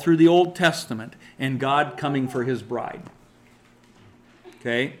all through the Old Testament and God coming for his bride.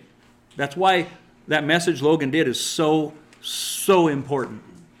 Okay? That's why that message Logan did is so important.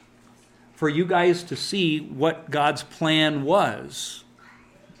 For you guys to see what God's plan was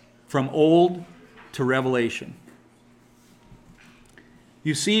from Old to Revelation.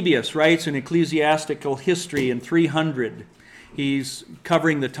 Eusebius writes in Ecclesiastical History in 300. He's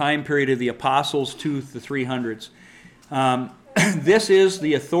covering the time period of the apostles to the 300s. This is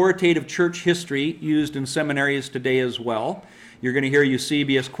the authoritative church history used in seminaries today as well. You're going to hear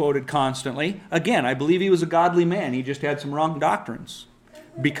Eusebius quoted constantly. Again, I believe he was a godly man. He just had some wrong doctrines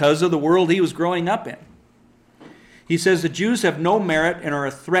because of the world he was growing up in. He says the Jews have no merit and are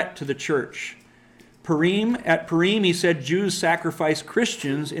a threat to the church. At Purim, he said Jews sacrificed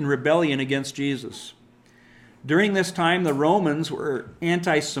Christians in rebellion against Jesus. During this time, the Romans were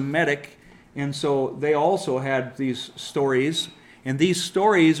anti-Semitic, and so they also had these stories. And these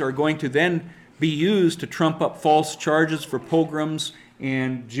stories are going to then be used to trump up false charges for pogroms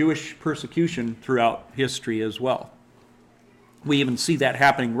and Jewish persecution throughout history as well. We even see that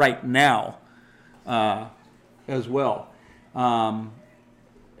happening right now as well.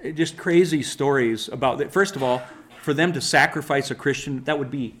 Just crazy stories about that. First of all, for them to sacrifice a Christian, that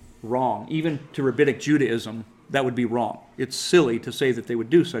would be wrong. Even to rabbinic Judaism, that would be wrong. It's silly to say that they would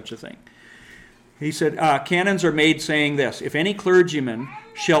do such a thing. He said, canons are made saying this: if any clergyman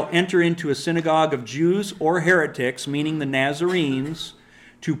shall enter into a synagogue of Jews or heretics, meaning the Nazarenes,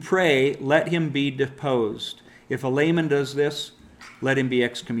 to pray, let him be deposed. If a layman does this, let him be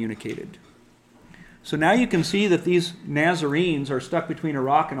excommunicated. So now you can see that these Nazarenes are stuck between a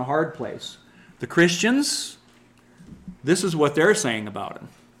rock and a hard place. The Christians, this is what they're saying about him.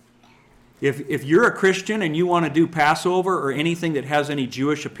 If you're a Christian and you want to do Passover or anything that has any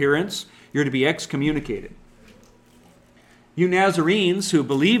Jewish appearance, you're to be excommunicated. You Nazarenes who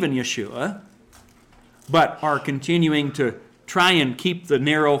believe in Yeshua, but are continuing to try and keep the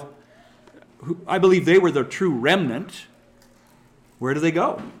narrow, I believe they were the true remnant, where do they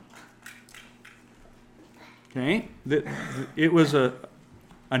go? Okay, it was a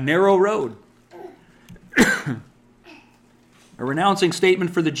narrow road. A renouncing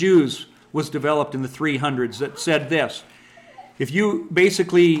statement for the Jews was developed in the 300s that said this: if you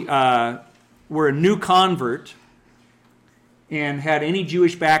basically were a new convert and had any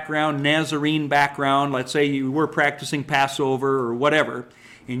Jewish background, Nazarene background, let's say you were practicing Passover or whatever,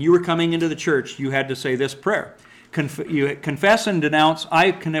 and you were coming into the church, you had to say this prayer. You confess and denounce,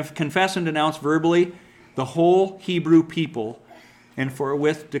 I confess and denounce verbally the whole Hebrew people, and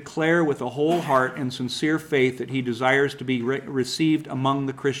forthwith declare with a whole heart and sincere faith that he desires to be received among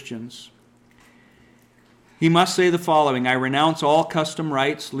the Christians. He must say the following: I renounce all custom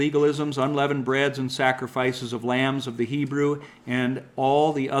rites, legalisms, unleavened breads, and sacrifices of lambs of the Hebrew, and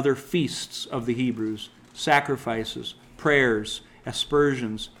all the other feasts of the Hebrews, sacrifices, prayers,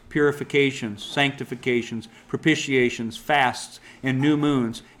 aspersions, purifications, sanctifications, propitiations, fasts, and new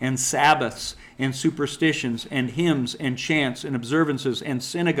moons, and Sabbaths, and superstitions, and hymns, and chants, and observances, and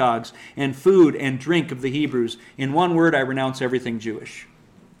synagogues, and food and drink of the Hebrews. In one word, I renounce everything Jewish.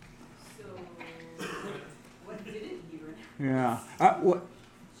 So, what didn't he renounce? Yeah.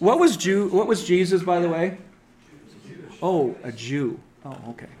 What was Jesus, by the way? Oh, a Jew. Oh,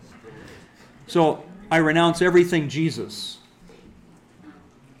 okay. So I renounce everything Jesus,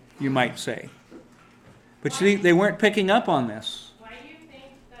 you might say. But see, they weren't picking up on this. Why do you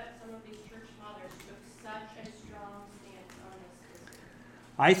think that some of these church fathers took such a strong stance on this issue?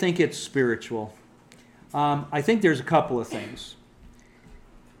 I think it's spiritual. I think there's a couple of things.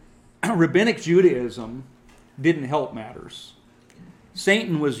 Rabbinic Judaism didn't help matters.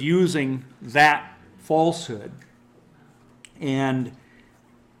 Satan was using that falsehood. And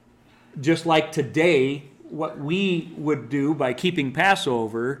just like today, what we would do by keeping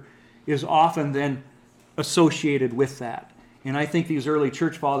Passover is often then associated with that. And I think these early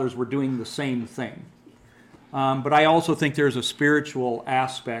church fathers were doing the same thing. But I also think there's a spiritual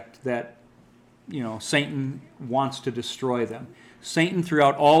aspect that, Satan wants to destroy them. Satan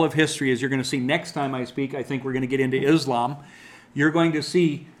throughout all of history, as you're going to see next time I speak, I think we're going to get into Islam. You're going to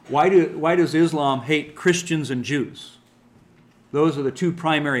see why does Islam hate Christians and Jews? Those are the two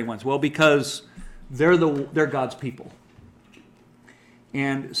primary ones. Well, because they're God's people.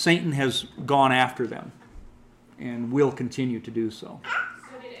 And Satan has gone after them and will continue to do so.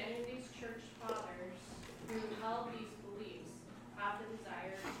 So did any of these church fathers who held these beliefs have the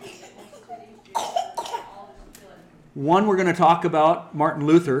desire to witness to these Jews, or all just feel it? One, we're going to talk about Martin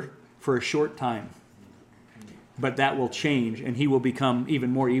Luther for a short time. But that will change, and he will become even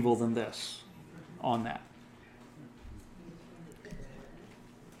more evil than this on that.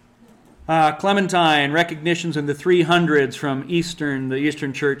 Clementine, recognitions in the 300s from the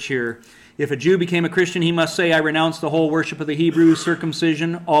Eastern Church here. If a Jew became a Christian, he must say, I renounce the whole worship of the Hebrews,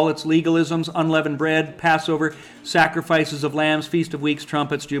 circumcision, all its legalisms, unleavened bread, Passover, sacrifices of lambs, feast of weeks,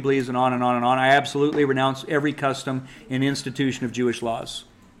 trumpets, jubilees, and on and on and on. I absolutely renounce every custom and institution of Jewish laws.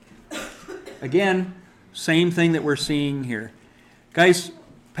 Again, same thing that we're seeing here. Guys,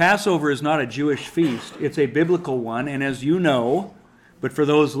 Passover is not a Jewish feast. It's a biblical one, and as you know, but for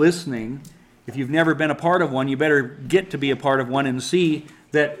those listening, if you've never been a part of one, you better get to be a part of one and see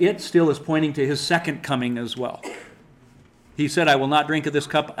that it still is pointing to his second coming as well. He said, I will not drink of this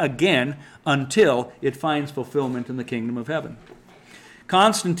cup again until it finds fulfillment in the kingdom of heaven.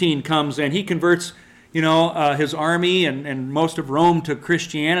 Constantine comes and he converts his army and most of Rome to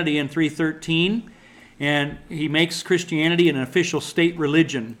Christianity in 313, and he makes Christianity an official state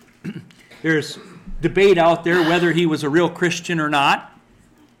religion. There's debate out there whether he was a real Christian or not.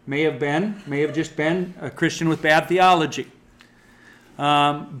 May have just been a Christian with bad theology.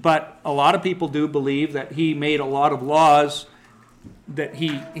 But a lot of people do believe that he made a lot of laws, that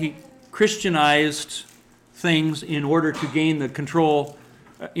he Christianized things in order to gain the control,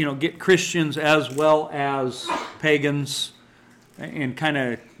 get Christians as well as pagans and kind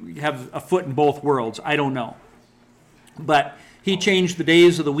of have a foot in both worlds. I don't know. But he changed the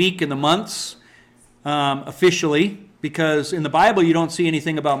days of the week and the months officially, because in the Bible you don't see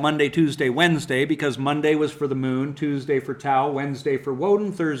anything about Monday, Tuesday, Wednesday, because Monday was for the moon, Tuesday for Tau, Wednesday for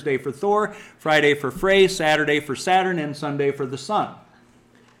Woden, Thursday for Thor, Friday for Frey, Saturday for Saturn, and Sunday for the sun.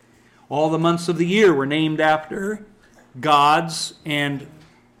 All the months of the year were named after gods and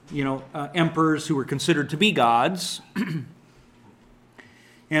emperors who were considered to be gods.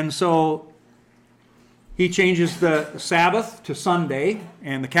 And so he changes the Sabbath to Sunday,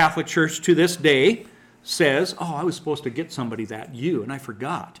 and the Catholic Church to this day says, I was supposed to get somebody that, and I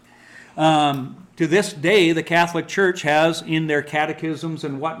forgot. To this day, the Catholic Church has in their catechisms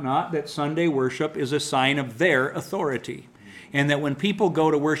and whatnot that Sunday worship is a sign of their authority. And that when people go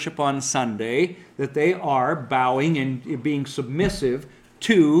to worship on Sunday, that they are bowing and being submissive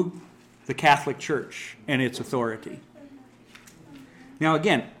to the Catholic Church and its authority. Now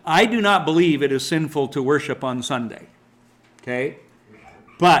again, I do not believe it is sinful to worship on Sunday. Okay?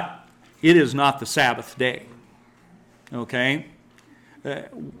 But it is not the Sabbath day. Okay?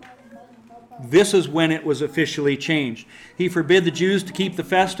 This is when it was officially changed. He forbid the Jews to keep the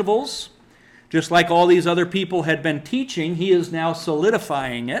festivals. Just like all these other people had been teaching, he is now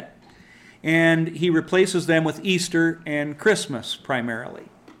solidifying it. And he replaces them with Easter and Christmas primarily,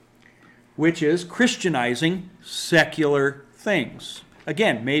 which is Christianizing secular things.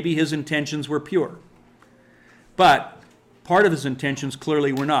 Again, maybe his intentions were pure. But part of his intentions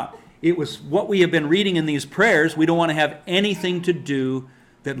clearly were not. It was what we have been reading in these prayers. We don't want to have anything to do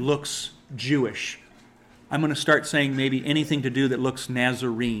that looks Jewish. I'm going to start saying maybe anything to do that looks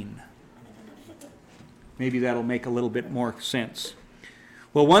Nazarene. Maybe that'll make a little bit more sense.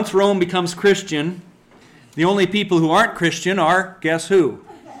 Well, once Rome becomes Christian, the only people who aren't Christian are, guess who?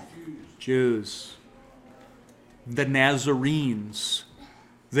 Jews. The Nazarenes.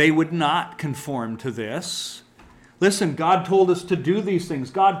 They would not conform to this. Listen, God told us to do these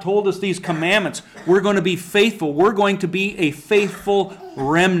things. God told us these commandments. We're going to be faithful. We're going to be a faithful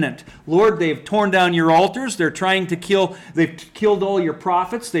remnant. Lord, they've torn down your altars. They've killed all your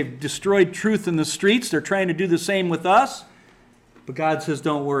prophets. They've destroyed truth in the streets. They're trying to do the same with us. But God says,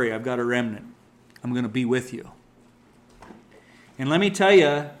 don't worry, I've got a remnant. I'm going to be with you. And let me tell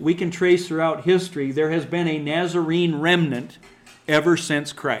you, we can trace throughout history, there has been a Nazarene remnant ever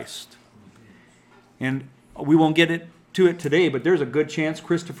since Christ. And we won't get to it today, but there's a good chance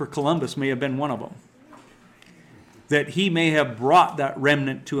Christopher Columbus may have been one of them. That he may have brought that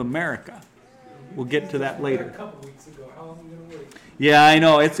remnant to America. We'll get to that later. A couple weeks ago. How long are you going to wait? Yeah, I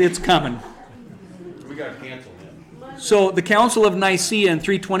know. It's coming. We got to cancel him. So the Council of Nicaea in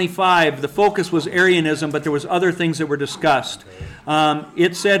 325, the focus was Arianism, but there was other things that were discussed.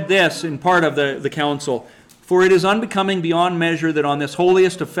 It said this in part of the council: For it is unbecoming beyond measure that on this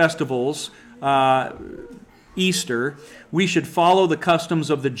holiest of festivals, Easter, we should follow the customs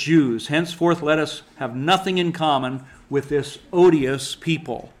of the Jews. Henceforth, let us have nothing in common with this odious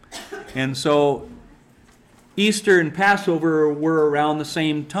people. And so Easter and Passover were around the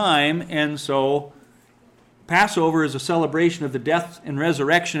same time, and so Passover is a celebration of the death and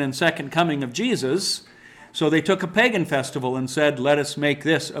resurrection and second coming of Jesus. So they took a pagan festival and said, let us make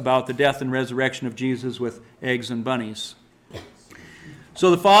this about the death and resurrection of Jesus with eggs and bunnies.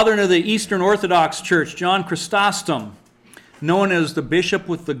 So the father of the Eastern Orthodox Church, John Chrysostom, known as the bishop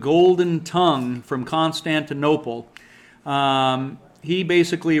with the golden tongue from Constantinople, he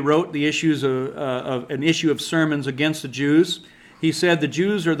basically wrote the issues of an issue of sermons against the Jews. He said, the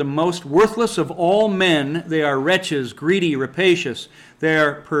Jews are the most worthless of all men. They are wretches, greedy, rapacious. They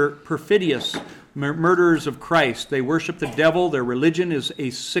are perfidious, murderers of Christ. They worship the devil. Their religion is a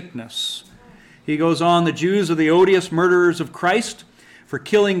sickness. He goes on, the Jews are the odious murderers of Christ. For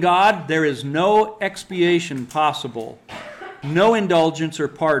killing God, there is no expiation possible, no indulgence or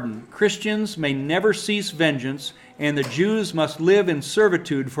pardon. Christians may never cease vengeance, and the Jews must live in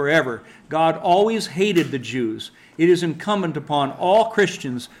servitude forever. God always hated the Jews. It is incumbent upon all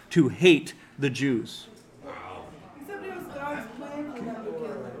Christians to hate the Jews. Except it was God's plan for them to kill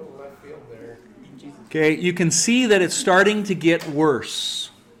them. Left field there. Okay, you can see that it's starting to get worse.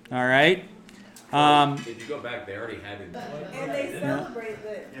 All right? If you go back, they already had it. And they celebrate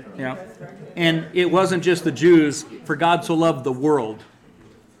the Yeah. resurrection. And it wasn't just the Jews. For God so loved the world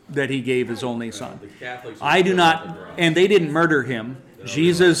that he gave his only son. The Catholics. I do not, and they didn't murder him.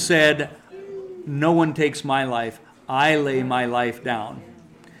 Jesus said, no one takes my life. I lay my life down.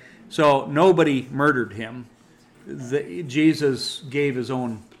 So nobody murdered him. Jesus gave his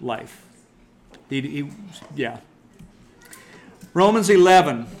own life. Yeah. Romans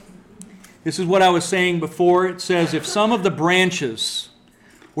 11. This is what I was saying before. It says, if some of the branches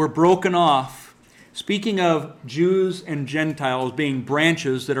were broken off, speaking of Jews and Gentiles being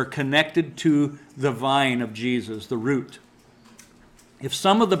branches that are connected to the vine of Jesus, the root. If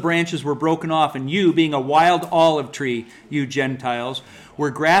some of the branches were broken off, and you, being a wild olive tree, you Gentiles, were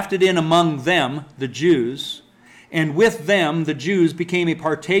grafted in among them, the Jews, and with them the Jews became a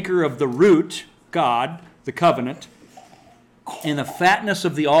partaker of the root, God, the covenant, in the fatness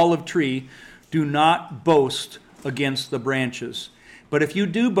of the olive tree, do not boast against the branches. But if you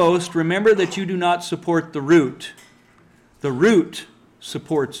do boast, remember that you do not support the root. The root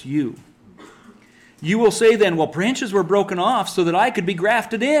supports you. You will say then, well, branches were broken off so that I could be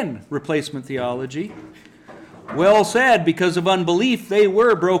grafted in. Replacement theology. Well said, because of unbelief they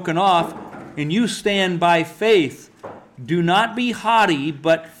were broken off, and you stand by faith. Do not be haughty,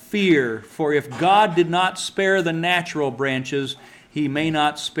 but fear. For if God did not spare the natural branches, he may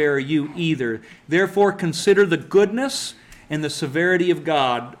not spare you either. Therefore consider the goodness and the severity of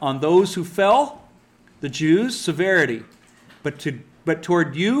God. On those who fell, the Jews, severity. But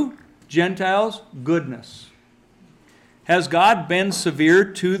toward you, Gentiles, goodness. Has God been severe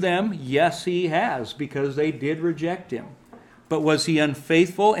to them? Yes, he has, because they did reject him. But was he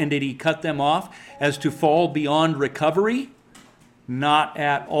unfaithful, and did he cut them off as to fall beyond recovery? Not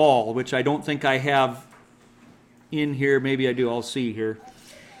at all, which I don't think I have in here. Maybe I do, I'll see here.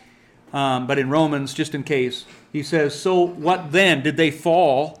 But in Romans, just in case, he says, so what then? Did they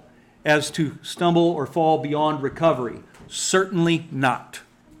fall as to stumble or fall beyond recovery? Certainly not.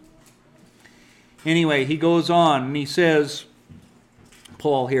 Anyway, he goes on and he says,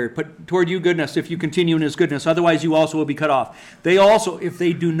 Paul here, put toward you goodness if you continue in his goodness, otherwise you also will be cut off. They also, if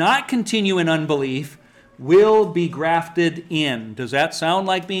they do not continue in unbelief, will be grafted in. Does that sound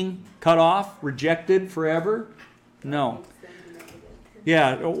like being cut off, rejected forever? No.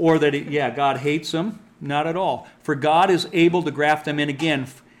 Yeah, or that, God hates them? Not at all. For God is able to graft them in again.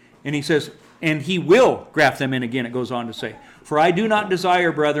 And he says, and he will graft them in again, it goes on to say. For I do not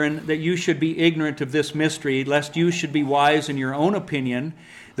desire, brethren, that you should be ignorant of this mystery, lest you should be wise in your own opinion,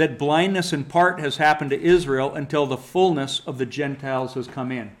 that blindness in part has happened to Israel until the fullness of the Gentiles has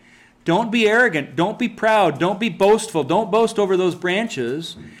come in. Don't be arrogant. Don't be proud. Don't be boastful. Don't boast over those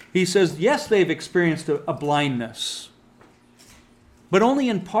branches. He says, yes, they've experienced a blindness, but only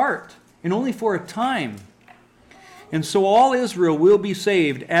in part and only for a time. And so all Israel will be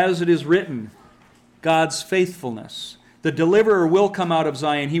saved, as it is written, God's faithfulness. The deliverer will come out of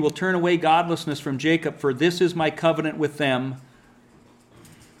Zion. He will turn away godlessness from Jacob, for this is my covenant with them.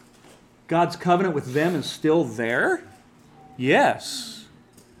 God's covenant with them is still there? Yes.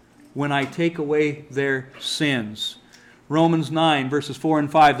 When I take away their sins. Romans 9, verses 4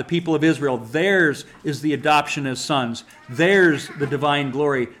 and 5, the people of Israel, theirs is the adoption as sons. Theirs the divine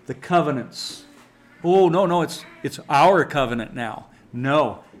glory, the covenants. Oh, no, it's our covenant now.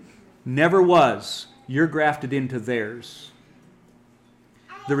 No, never was. You're grafted into theirs.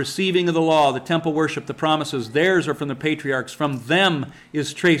 The receiving of the law, the temple worship, the promises, theirs are from the patriarchs. From them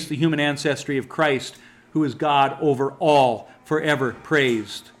is traced the human ancestry of Christ, who is God over all, forever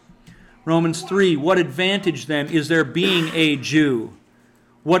praised. Romans 3, what advantage then is there being a Jew?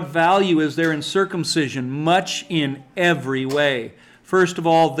 What value is there in circumcision? Much in every way. First of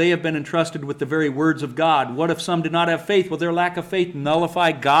all, they have been entrusted with the very words of God. What if some did not have faith? Will their lack of faith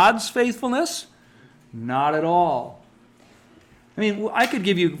nullify God's faithfulness? Not at all. I mean, I could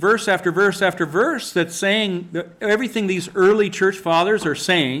give you verse after verse after verse that's saying that everything these early church fathers are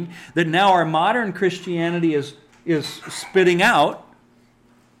saying that now our modern Christianity is spitting out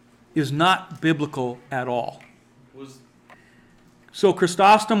is not biblical at all. So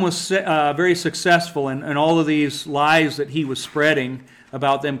Chrysostom was very successful in all of these lies that he was spreading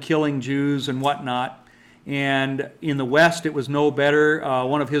about them killing Jews and whatnot. And in the West, it was no better.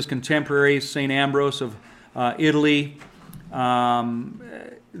 One of his contemporaries, St. Ambrose of Italy,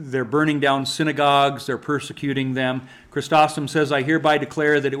 they're burning down synagogues, they're persecuting them. Chrysostom says, I hereby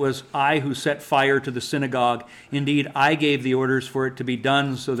declare that it was I who set fire to the synagogue. Indeed, I gave the orders for it to be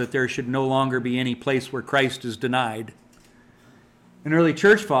done so that there should no longer be any place where Christ is denied. An early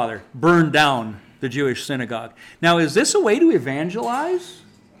church father burned down the Jewish synagogue. Now, is this a way to evangelize?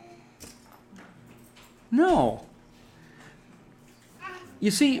 No. You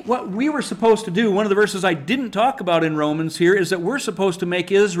see, what we were supposed to do, one of the verses I didn't talk about in Romans here, is that we're supposed to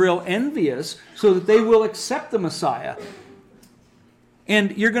make Israel envious so that they will accept the Messiah.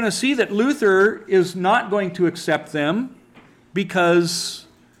 And you're going to see that Luther is not going to accept them because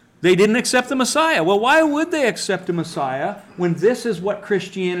they didn't accept the Messiah. Well, why would they accept a Messiah when this is what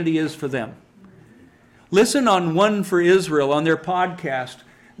Christianity is for them? Listen on One for Israel, on their podcast.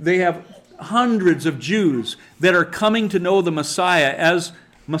 They have hundreds of Jews that are coming to know the Messiah as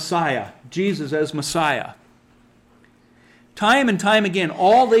Messiah, Jesus as Messiah. Time and time again,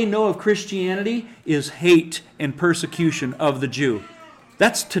 all they know of Christianity is hate and persecution of the Jew.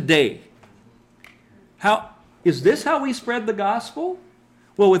 That's today. Is this how we spread the gospel?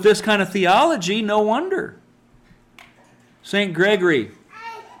 Well, with this kind of theology, no wonder. St. Gregory,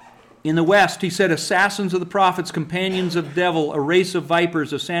 in the West, he said, assassins of the prophets, companions of devil, a race of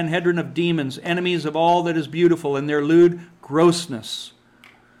vipers, a Sanhedrin of demons, enemies of all that is beautiful, in their lewd grossness.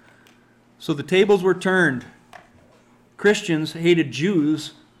 So the tables were turned. Christians hated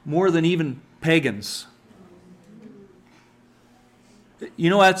Jews more than even pagans. You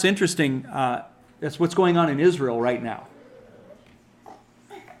know, that's interesting. That's what's going on in Israel right now.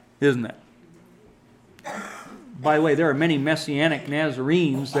 Isn't it? By the way, there are many Messianic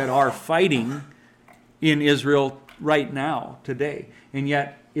Nazarenes that are fighting in Israel right now, today. And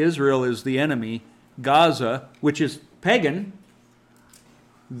yet, Israel is the enemy. Gaza, which is pagan,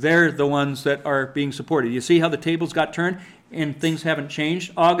 they're the ones that are being supported. You see how the tables got turned and things haven't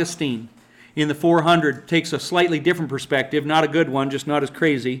changed? Augustine, in the 400, takes a slightly different perspective, not a good one, just not as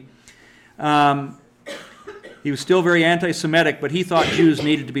crazy. He was still very anti-Semitic, but he thought Jews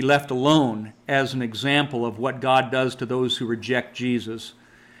needed to be left alone as an example of what God does to those who reject Jesus.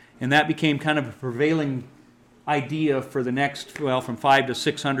 And that became kind of a prevailing idea for the next, from 500 to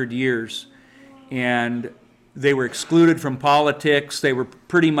 600 years. And they were excluded from politics. They were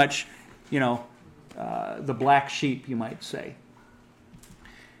pretty much, the black sheep, you might say.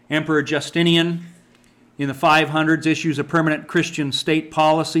 Emperor Justinian, in the 500s, issues a permanent Christian state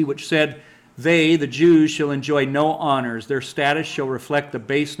policy which said, they, the Jews, shall enjoy no honors. Their status shall reflect the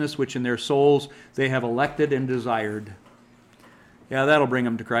baseness which in their souls they have elected and desired. Yeah, that'll bring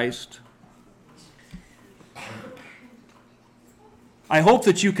them to Christ. I hope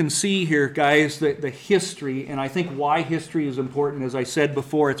that you can see here, guys, the history, and I think why history is important. As I said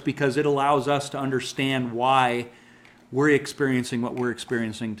before, it's because it allows us to understand why we're experiencing what we're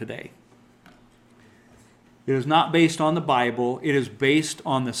experiencing today. It is not based on the Bible. It is based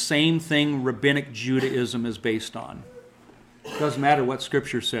on the same thing Rabbinic Judaism is based on. It doesn't matter what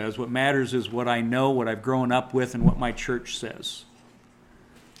Scripture says. What matters is what I know, what I've grown up with, and what my church says.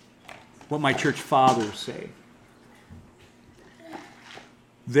 What my church fathers say.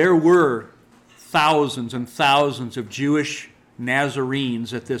 There were thousands and thousands of Jewish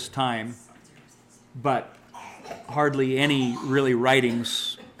Nazarenes at this time, but hardly any really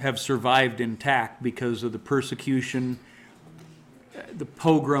writings have survived intact because of the persecution, the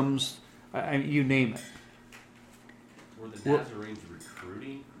pogroms, you name it. Were the Nazarenes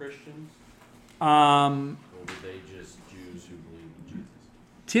recruiting Christians? Or were they just Jews who believed in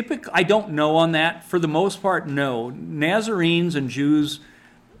Jesus? I don't know on that. For the most part, no. Nazarenes and Jews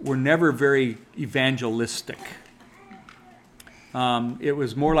were never very evangelistic. It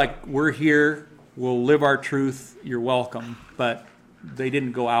was more like, we're here, we'll live our truth, you're welcome, but they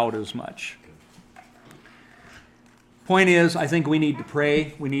didn't go out as much. Point is, I think we need to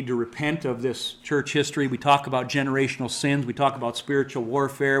pray. We need to repent of this church history. We talk about generational sins. We talk about spiritual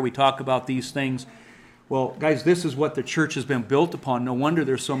warfare. We talk about these things. Well, guys, this is what the church has been built upon. No wonder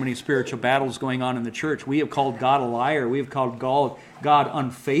there's so many spiritual battles going on in the church. We have called God a liar. We have called God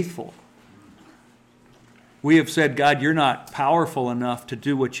unfaithful. We have said, God, you're not powerful enough to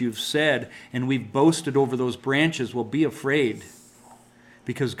do what you've said, and we've boasted over those branches. Well, be afraid,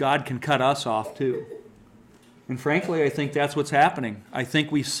 because God can cut us off too. And frankly, I think that's what's happening. I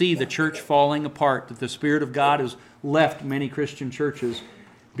think we see the church falling apart, that the Spirit of God has left many Christian churches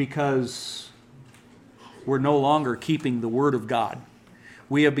because we're no longer keeping the Word of God.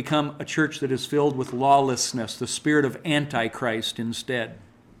 We have become a church that is filled with lawlessness, the spirit of Antichrist instead.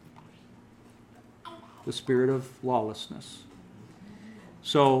 The spirit of lawlessness.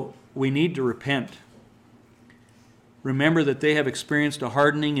 So we need to repent. Remember that they have experienced a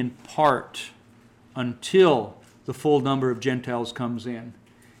hardening in part until the full number of Gentiles comes in.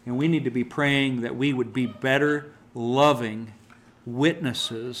 And we need to be praying that we would be better, loving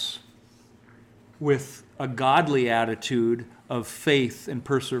witnesses with a godly attitude of faith and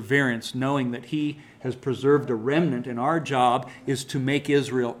perseverance, knowing that He has preserved a remnant, and our job is to make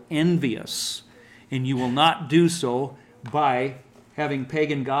Israel envious. And you will not do so by having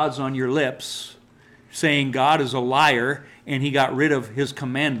pagan gods on your lips, saying God is a liar and He got rid of His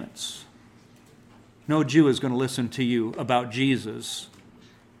commandments. No Jew is going to listen to you about Jesus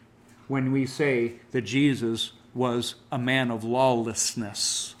when we say that Jesus was a man of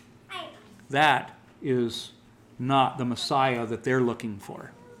lawlessness. That is not the Messiah that they're looking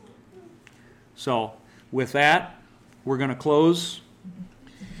for. So, with that, we're going to close.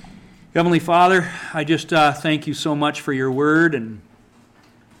 Heavenly Father, I just thank you so much for your word, and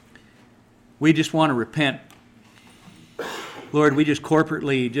we just want to repent. Lord, we just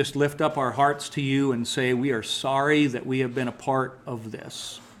corporately just lift up our hearts to you and say we are sorry that we have been a part of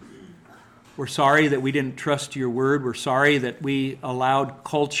this. We're sorry that we didn't trust your word. We're sorry that we allowed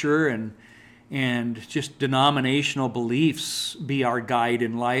culture and just denominational beliefs be our guide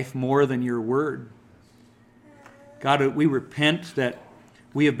in life more than your word. God, we repent that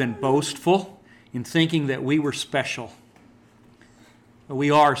we have been boastful in thinking that we were special.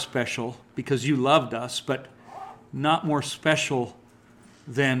 We are special because you loved us, but not more special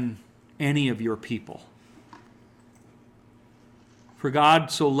than any of your people. For God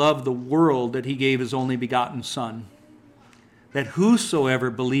so loved the world that He gave His only begotten Son, that whosoever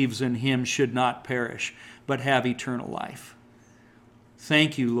believes in Him should not perish, but have eternal life.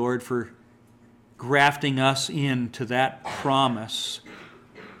 Thank you, Lord, for grafting us into that promise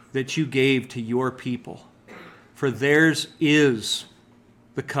that you gave to your people. For theirs is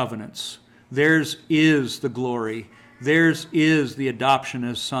the covenants. Theirs is the glory. Theirs is the adoption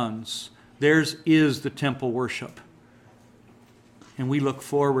as sons. Theirs is the temple worship. And we look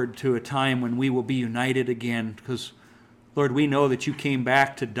forward to a time when we will be united again, because, Lord, we know that you came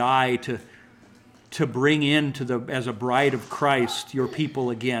back to die, to bring in as a bride of Christ your people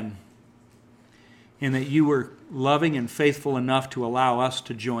again, and that you were loving and faithful enough to allow us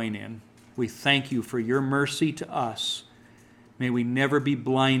to join in. We thank you for your mercy to us. May we never be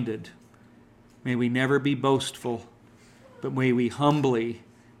blinded. May we never be boastful, but may we humbly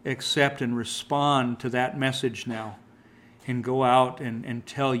accept and respond to that message now and go out and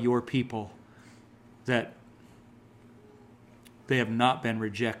tell your people that they have not been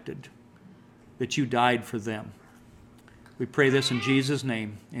rejected, that you died for them. We pray this in Jesus'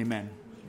 name. Amen.